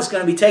of God is going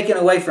to be taken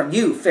away from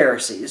you,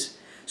 Pharisees.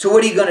 So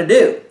what are you going to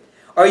do?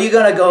 Are you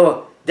going to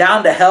go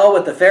down to hell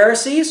with the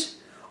Pharisees?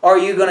 Or are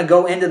you going to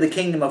go into the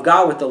kingdom of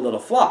God with the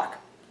little flock?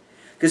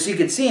 Because you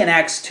can see in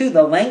Acts 2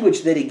 the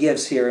language that he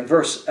gives here in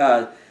verse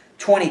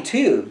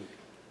 22.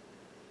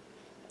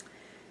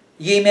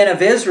 Ye men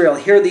of Israel,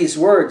 hear these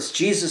words,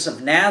 Jesus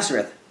of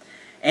Nazareth,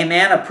 a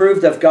man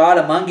approved of God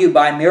among you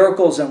by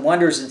miracles and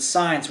wonders and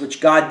signs,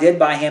 which God did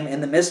by Him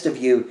in the midst of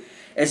you,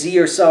 as ye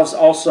yourselves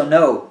also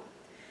know.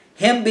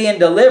 Him being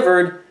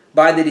delivered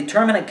by the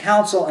determinate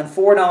counsel and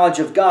foreknowledge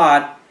of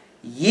God,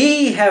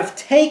 ye have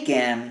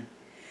taken,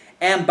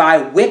 and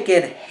by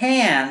wicked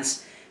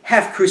hands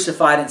have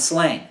crucified and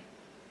slain.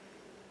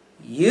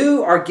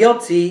 You are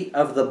guilty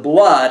of the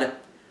blood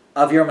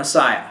of your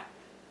Messiah.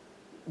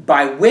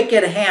 by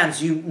wicked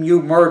hands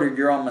you murdered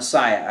your own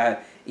Messiah.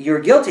 You're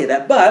guilty of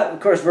that. But, of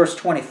course, verse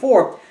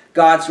 24,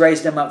 God's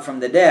raised him up from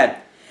the dead.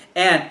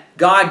 And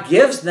God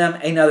gives them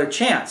another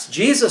chance.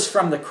 Jesus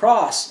from the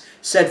cross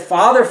said,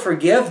 Father,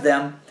 forgive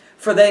them,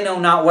 for they know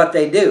not what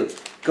they do.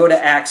 Go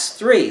to Acts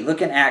 3.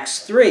 Look in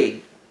Acts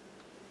 3.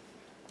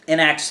 In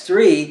Acts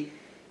 3,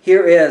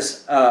 here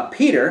is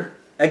Peter,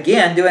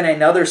 again, doing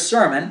another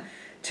sermon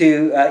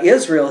to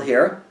Israel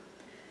here.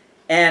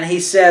 And he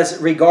says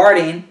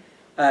regarding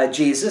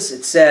Jesus,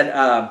 it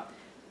said,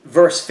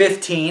 verse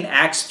 15,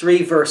 Acts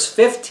 3, verse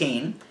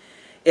 15,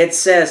 it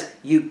says,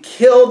 you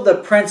killed the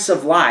Prince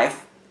of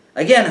Life,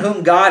 again,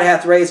 whom God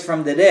hath raised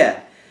from the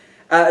dead.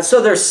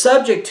 So they're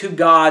subject to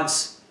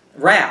God's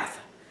wrath.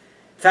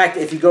 In fact,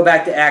 if you go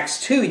back to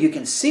Acts 2, you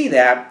can see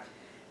that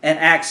in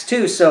Acts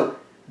 2. So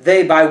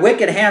they, by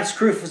wicked hands,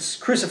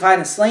 crucified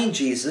and slain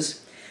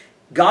Jesus.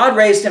 God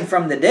raised him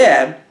from the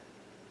dead.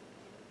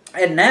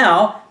 And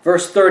now,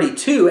 verse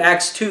 32,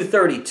 Acts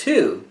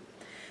 2:32.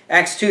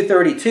 Acts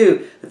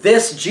 2:32,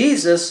 this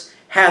Jesus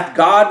hath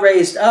God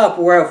raised up,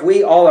 whereof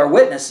we all are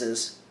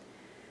witnesses.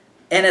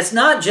 And it's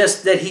not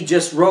just that he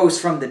just rose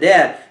from the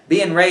dead.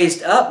 Being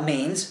raised up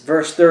means,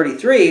 verse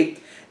 33,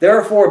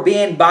 therefore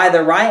being by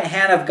the right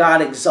hand of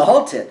God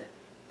exalted,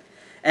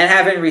 and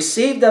having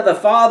received of the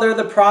Father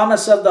the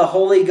promise of the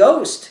Holy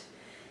Ghost,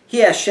 he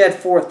has shed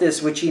forth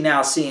this which ye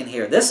now see and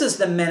hear. This is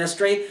the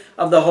ministry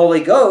of the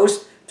Holy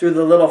Ghost through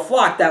the little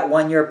flock, that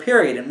 1 year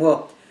period. And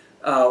we'll,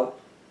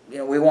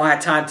 we won't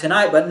have time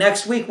tonight, but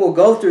next week we'll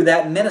go through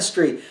that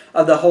ministry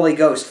of the Holy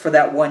Ghost for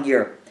that 1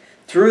 year.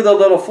 Through the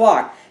little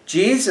flock.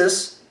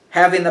 Jesus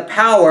having the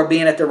power,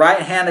 being at the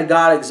right hand of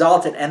God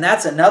exalted. And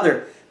that's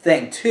another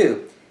thing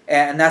too.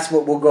 And that's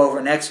what we'll go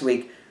over next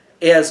week.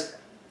 Is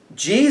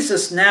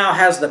Jesus now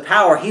has the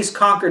power. He's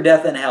conquered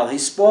death and hell.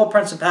 He's spoiled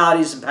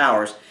principalities and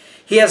powers.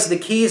 He has the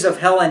keys of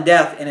hell and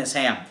death in his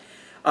hand.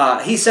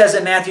 He says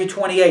in Matthew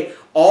 28,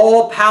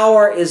 all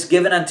power is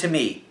given unto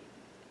me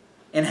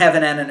in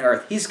heaven and in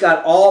earth. He's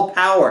got all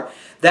power.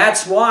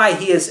 That's why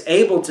he is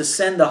able to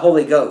send the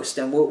Holy Ghost.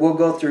 And we'll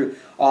go through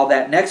all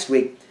that next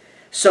week.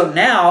 So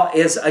now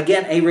is,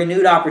 again, a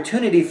renewed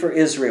opportunity for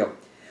Israel.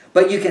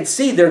 But you can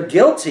see they're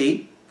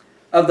guilty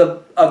of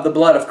the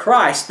blood of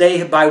Christ.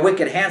 They, by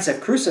wicked hands,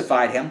 have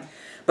crucified him.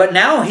 But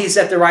now he's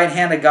at the right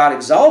hand of God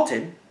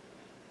exalted.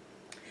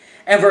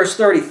 And verse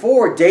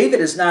 34, David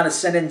is not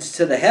ascended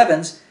to the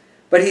heavens,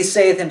 but he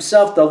saith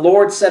himself, the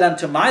Lord said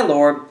unto my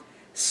Lord,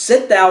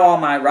 sit thou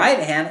on my right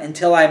hand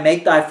until I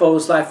make thy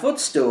foes thy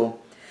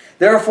footstool.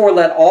 Therefore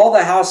let all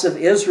the house of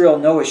Israel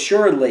know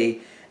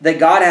assuredly that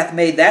God hath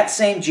made that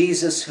same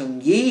Jesus whom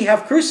ye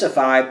have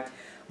crucified,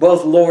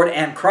 both Lord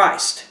and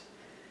Christ.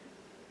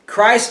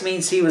 Christ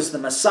means he was the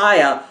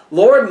Messiah.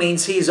 Lord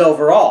means he's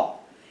over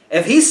all.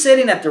 If he's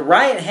sitting at the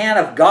right hand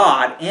of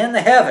God in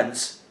the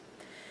heavens,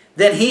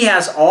 then he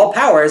has all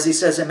power, as he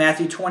says in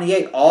Matthew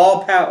 28,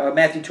 all power,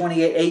 Matthew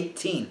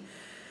 28:18.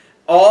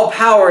 All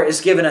power is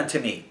given unto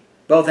me,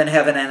 both in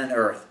heaven and in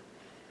earth.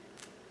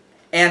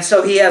 And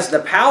so he has the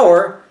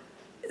power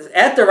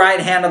at the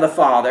right hand of the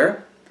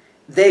Father.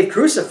 They've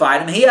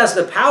crucified him. He has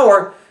the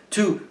power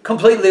to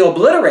completely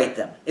obliterate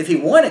them if he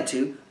wanted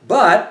to.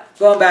 But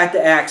going back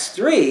to Acts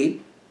 3,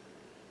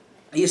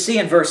 you see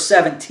in verse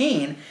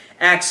 17,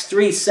 Acts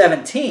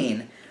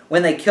 3:17,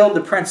 when they killed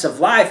the Prince of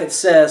Life, it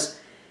says,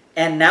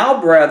 and now,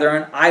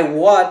 brethren, I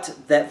wot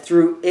that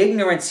through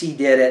ignorance ye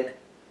did it,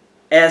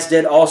 as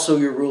did also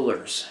your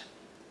rulers.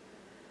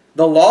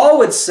 The law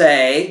would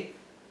say,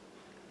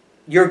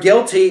 you're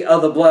guilty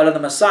of the blood of the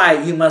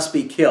Messiah, you must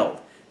be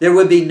killed. There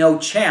would be no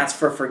chance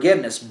for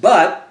forgiveness.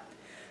 But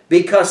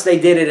because they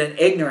did it in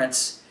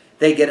ignorance,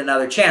 they get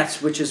another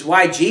chance, which is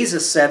why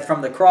Jesus said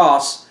from the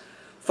cross,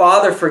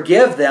 Father,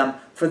 forgive them,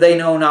 for they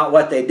know not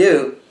what they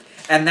do.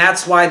 And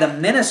that's why the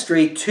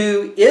ministry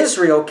to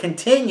Israel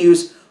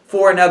continues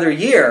for another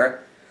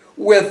year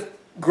with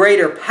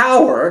greater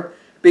power,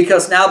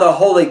 because now the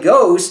Holy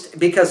Ghost,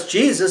 because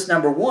Jesus,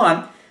 number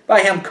one,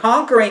 by him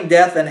conquering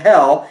death and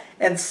hell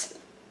and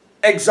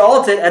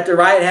exalted at the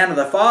right hand of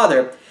the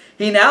Father,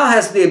 he now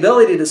has the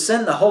ability to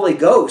send the Holy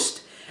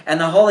Ghost, and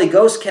the Holy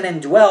Ghost can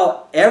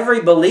indwell every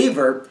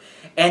believer,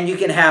 and you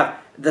can have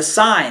the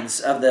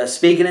signs of the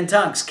speaking in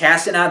tongues,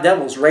 casting out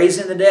devils,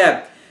 raising the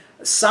dead,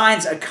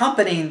 signs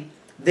accompanying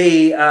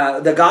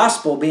the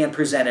gospel being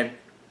presented.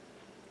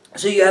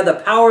 So you have the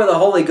power of the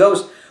Holy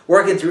Ghost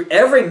working through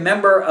every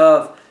member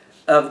of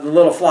the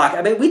little flock.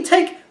 I mean, we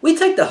take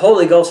the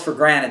Holy Ghost for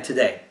granted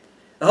today.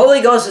 The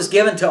Holy Ghost is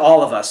given to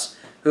all of us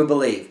who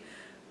believe.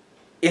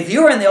 If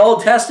you were in the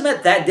Old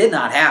Testament, that did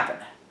not happen.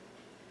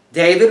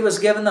 David was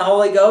given the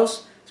Holy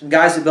Ghost. Some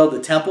guys who built the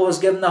temple was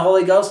given the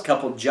Holy Ghost. A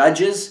couple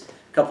judges,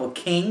 a couple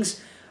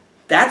kings.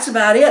 That's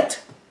about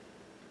it.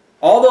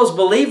 All those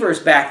believers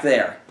back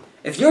there.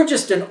 If you're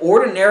just an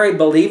ordinary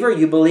believer,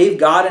 you believe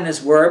God and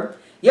His Word,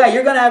 yeah,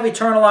 you're going to have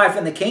eternal life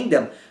in the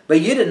kingdom,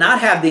 but you did not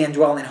have the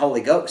indwelling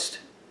Holy Ghost.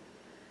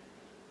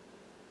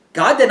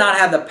 God did not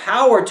have the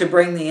power to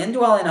bring the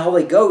indwelling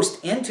Holy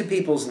Ghost into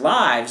people's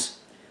lives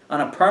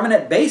on a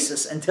permanent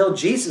basis until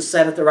Jesus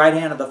sat at the right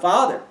hand of the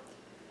Father.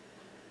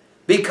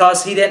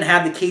 Because he didn't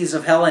have the keys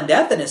of hell and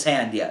death in his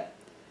hand yet.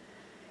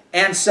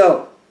 And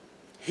so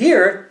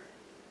here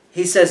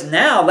he says,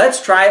 now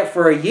let's try it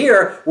for a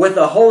year with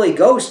the Holy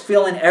Ghost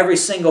filling every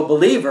single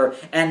believer.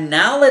 And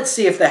now let's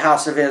see if the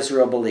house of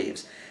Israel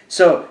believes.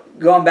 So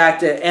going back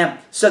to M,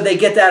 so they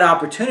get that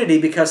opportunity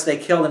because they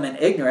killed him in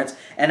ignorance.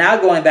 And now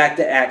going back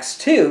to Acts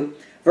 2,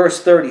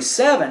 verse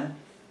 37,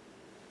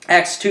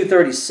 Acts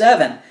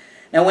 2:37,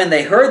 and when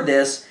they heard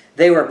this,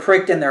 they were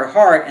pricked in their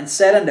heart and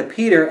said unto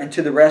Peter and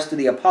to the rest of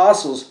the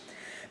apostles,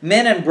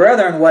 Men and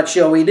brethren, what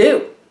shall we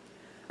do?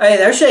 I mean,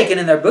 they're shaking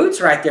in their boots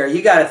right there.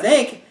 You got to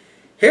think,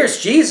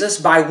 here's Jesus,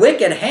 by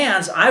wicked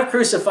hands I've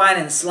crucified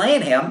and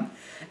slain him,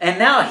 and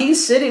now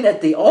he's sitting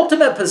at the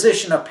ultimate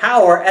position of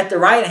power at the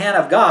right hand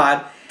of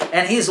God,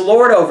 and he's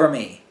Lord over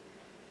me.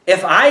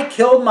 If I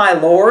killed my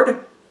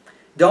Lord,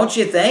 don't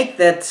you think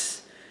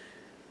that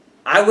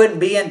I wouldn't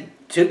be in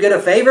too good a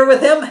favor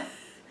with him?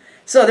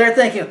 So they're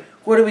thinking,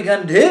 what are we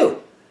going to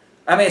do?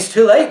 I mean, it's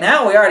too late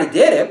now. We already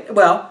did it.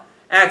 Well,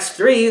 Acts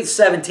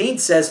 3:17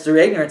 says, through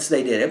ignorance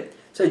they did it.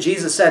 So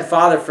Jesus said,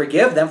 Father,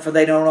 forgive them, for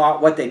they don't know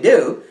what they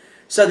do.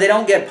 So they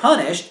don't get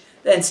punished.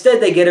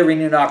 Instead, they get a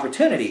renewed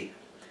opportunity.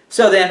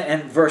 So then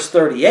in verse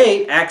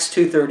 38, Acts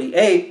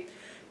 2:38,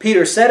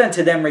 Peter said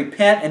unto them,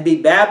 Repent and be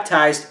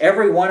baptized,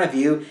 every one of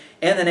you,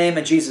 in the name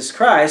of Jesus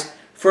Christ,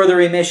 for the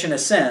remission of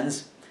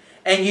sins,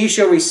 and ye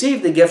shall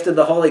receive the gift of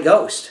the Holy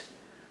Ghost.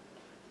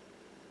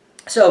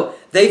 So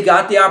they've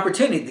got the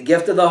opportunity, the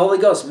gift of the Holy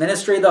Ghost,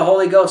 ministry of the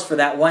Holy Ghost for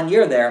that 1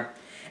 year there.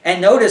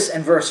 And notice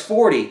in verse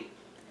 40,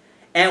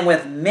 and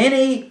with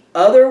many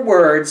other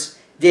words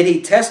did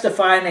he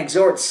testify and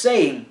exhort,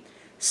 saying,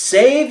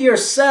 Save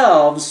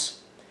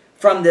yourselves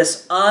from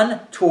this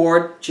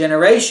untoward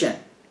generation.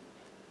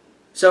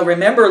 So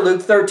remember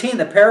Luke 13,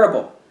 the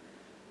parable.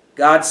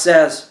 God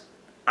says,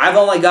 I've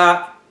only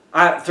got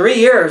 3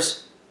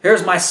 years.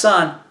 Here's my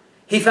son.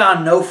 He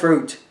found no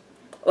fruit.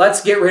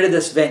 Let's get rid of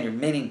this vineyard,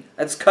 meaning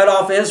let's cut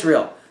off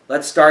Israel.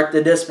 Let's start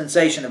the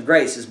dispensation of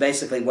grace is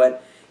basically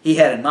what he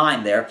had in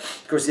mind there.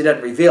 Of course, he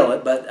doesn't reveal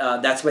it, but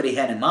that's what he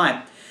had in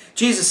mind.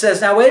 Jesus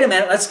says, now wait a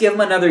minute, let's give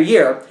him another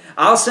year.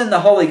 I'll send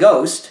the Holy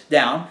Ghost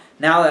down.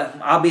 Now that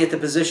I'll be at the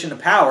position of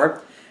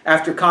power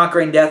after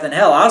conquering death and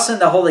hell. I'll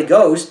send the Holy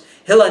Ghost.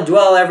 He'll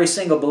indwell every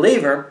single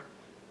believer.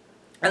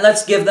 And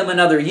let's give them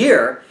another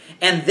year.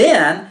 And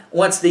then,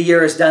 once the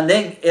year is done,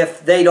 then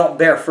if they don't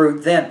bear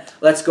fruit, then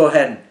let's go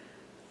ahead and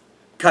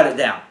cut it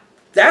down.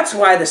 That's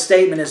why the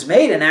statement is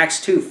made in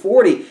Acts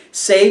 2:40,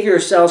 save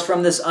yourselves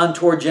from this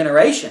untoward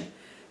generation.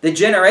 The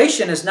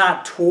generation is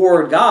not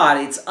toward God,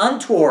 it's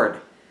untoward.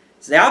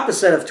 It's the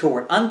opposite of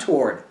toward,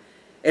 untoward.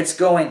 It's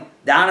going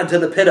down into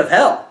the pit of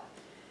hell.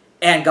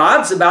 And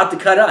God's about to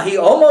cut it off. He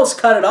almost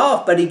cut it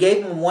off, but he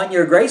gave them a 1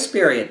 year grace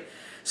period.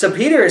 So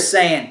Peter is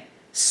saying,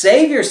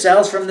 save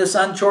yourselves from this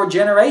untoward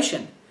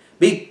generation.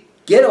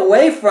 Get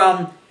away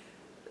from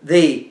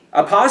the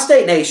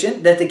apostate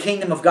nation that the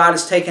kingdom of God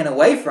is taken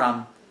away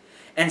from,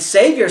 and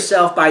save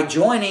yourself by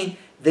joining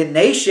the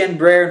nation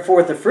bearing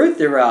forth the fruit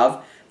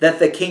thereof that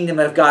the kingdom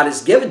of God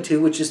is given to,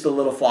 which is the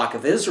little flock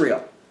of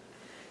Israel.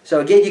 So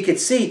again, you can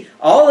see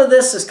all of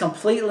this is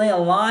completely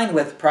aligned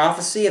with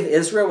prophecy of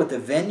Israel, with the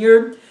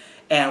vineyard,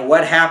 and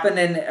what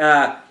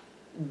happened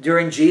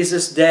during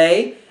Jesus'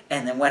 day,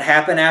 and then what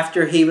happened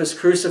after he was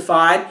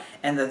crucified,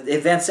 and the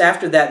events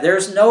after that.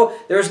 There's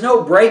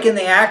no break in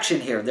the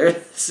action here.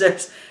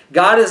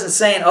 God isn't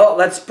saying, oh,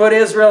 let's put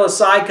Israel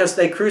aside because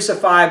they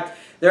crucified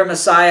their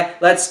Messiah.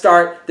 Let's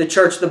start the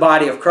church, the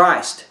body of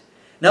Christ.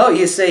 No,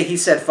 you see, he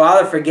said,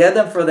 Father, forgive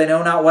them, for they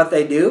know not what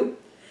they do.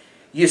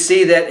 You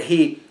see that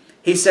he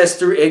says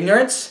through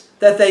ignorance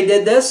that they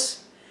did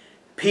this.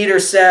 Peter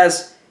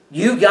says,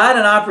 you got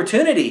an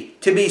opportunity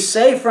to be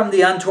saved from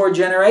the untoward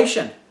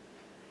generation.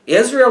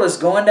 Israel is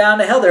going down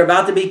to hell. They're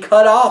about to be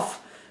cut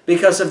off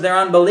because of their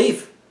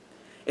unbelief.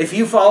 If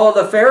you follow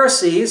the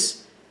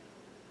Pharisees,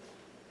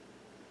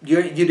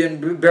 you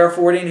didn't bear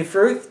forward any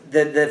fruit.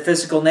 The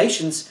physical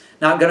nation's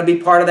not going to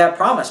be part of that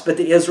promise, but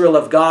the Israel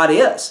of God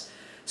is.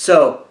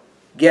 So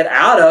get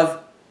out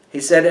of, he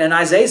said in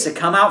Isaiah, said,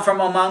 come out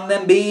from among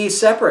them, be ye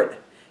separate.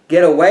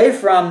 Get away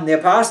from the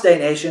apostate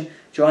nation,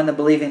 join the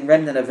believing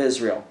remnant of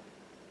Israel.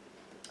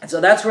 And so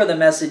that's where the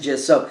message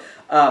is. So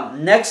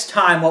next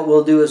time what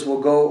we'll do is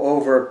we'll go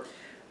over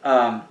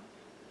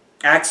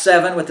Acts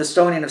 7 with the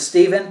stoning of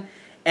Stephen,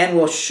 and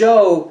we'll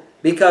show,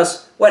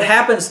 because what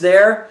happens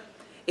there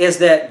is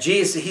that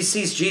he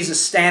sees Jesus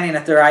standing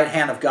at the right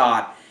hand of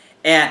God.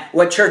 And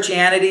what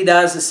churchianity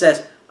does is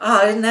says,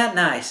 oh, isn't that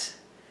nice?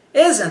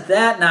 Isn't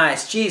that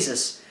nice?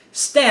 Jesus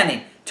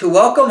standing to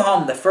welcome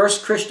home the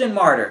first Christian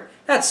martyr.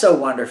 That's so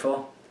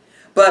wonderful.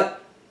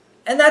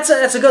 And that's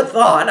a good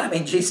thought. I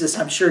mean, Jesus,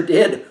 I'm sure,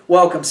 did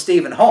welcome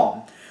Stephen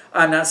home.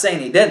 I'm not saying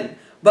he didn't.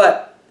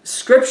 But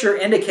Scripture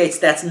indicates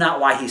that's not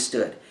why he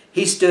stood.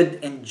 He stood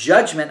in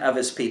judgment of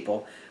his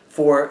people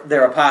for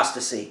their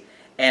apostasy.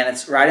 And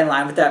it's right in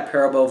line with that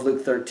parable of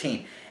Luke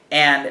 13.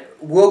 And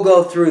we'll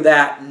go through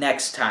that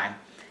next time.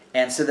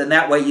 And so then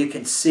that way you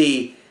can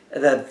see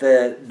that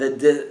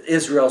the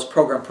Israel's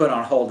program put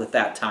on hold at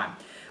that time.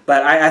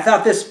 But I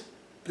thought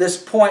this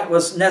point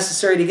was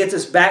necessary to get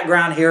this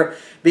background here,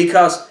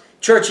 because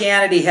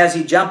churchianity has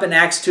you jump in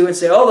Acts 2 and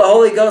say, oh, the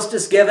Holy Ghost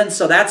is given,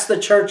 so that's the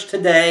church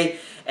today,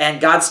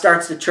 and God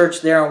starts the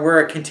church there, and we're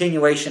a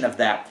continuation of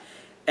that.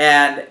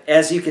 And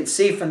as you can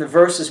see from the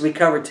verses we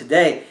covered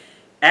today,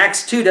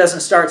 Acts 2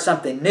 doesn't start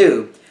something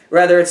new.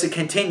 Rather, it's a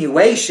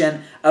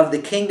continuation of the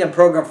kingdom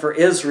program for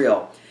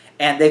Israel,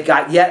 and they've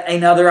got yet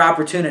another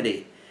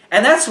opportunity.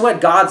 And that's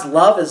what God's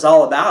love is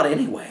all about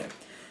anyway.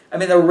 I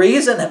mean, the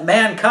reason that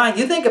mankind,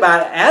 you think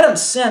about it, Adam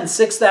sinned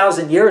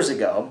 6,000 years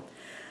ago,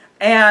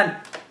 and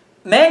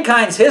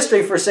mankind's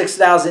history for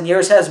 6,000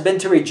 years has been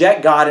to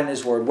reject God and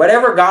His Word.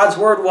 Whatever God's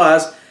Word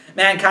was,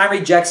 mankind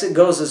rejects it,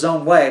 goes his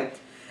own way.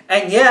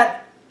 And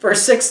yet, for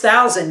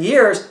 6,000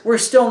 years, we're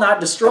still not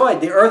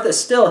destroyed. The earth is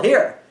still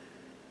here.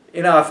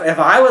 You know, if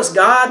I was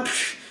God,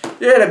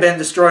 it would have been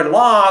destroyed a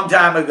long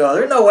time ago.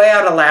 There's no way I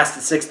would have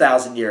lasted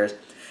 6,000 years.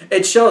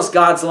 It shows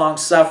God's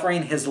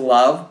long-suffering, His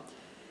love.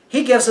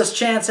 He gives us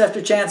chance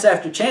after chance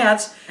after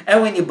chance,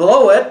 and when you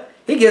blow it,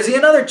 He gives you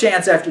another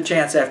chance after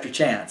chance after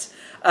chance.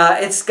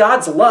 It's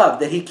God's love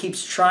that He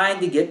keeps trying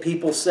to get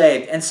people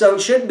saved. And so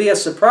it shouldn't be a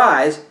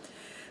surprise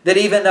that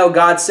even though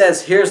God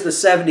says, here's the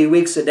 70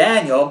 weeks of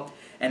Daniel,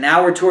 and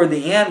now we're toward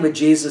the end with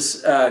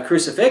Jesus'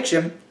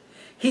 crucifixion,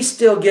 He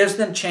still gives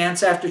them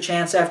chance after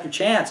chance after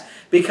chance,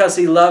 because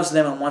He loves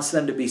them and wants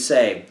them to be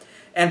saved.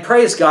 And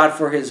praise God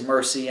for His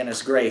mercy and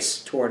His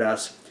grace toward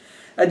us.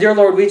 Dear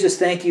Lord, we just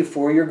thank You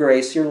for Your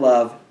grace, Your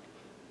love.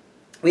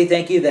 We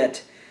thank You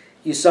that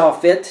You saw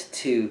fit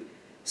to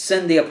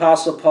send the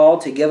Apostle Paul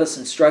to give us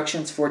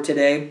instructions for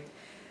today.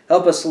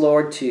 Help us,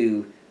 Lord,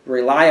 to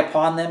rely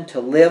upon them, to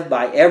live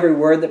by every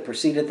word that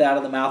proceedeth out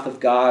of the mouth of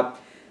God,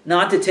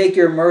 not to take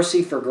Your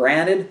mercy for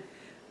granted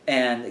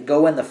and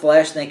go in the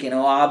flesh thinking,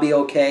 oh, I'll be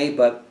okay,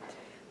 but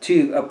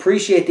to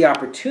appreciate the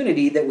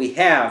opportunity that we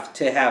have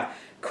to have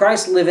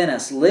Christ live in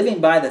us, living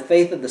by the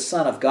faith of the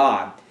Son of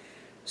God,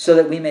 so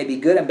that we may be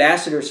good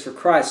ambassadors for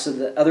Christ, so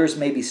that others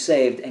may be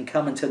saved and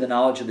come into the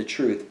knowledge of the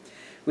truth.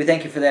 We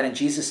thank You for that in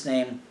Jesus'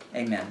 name.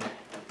 Amen.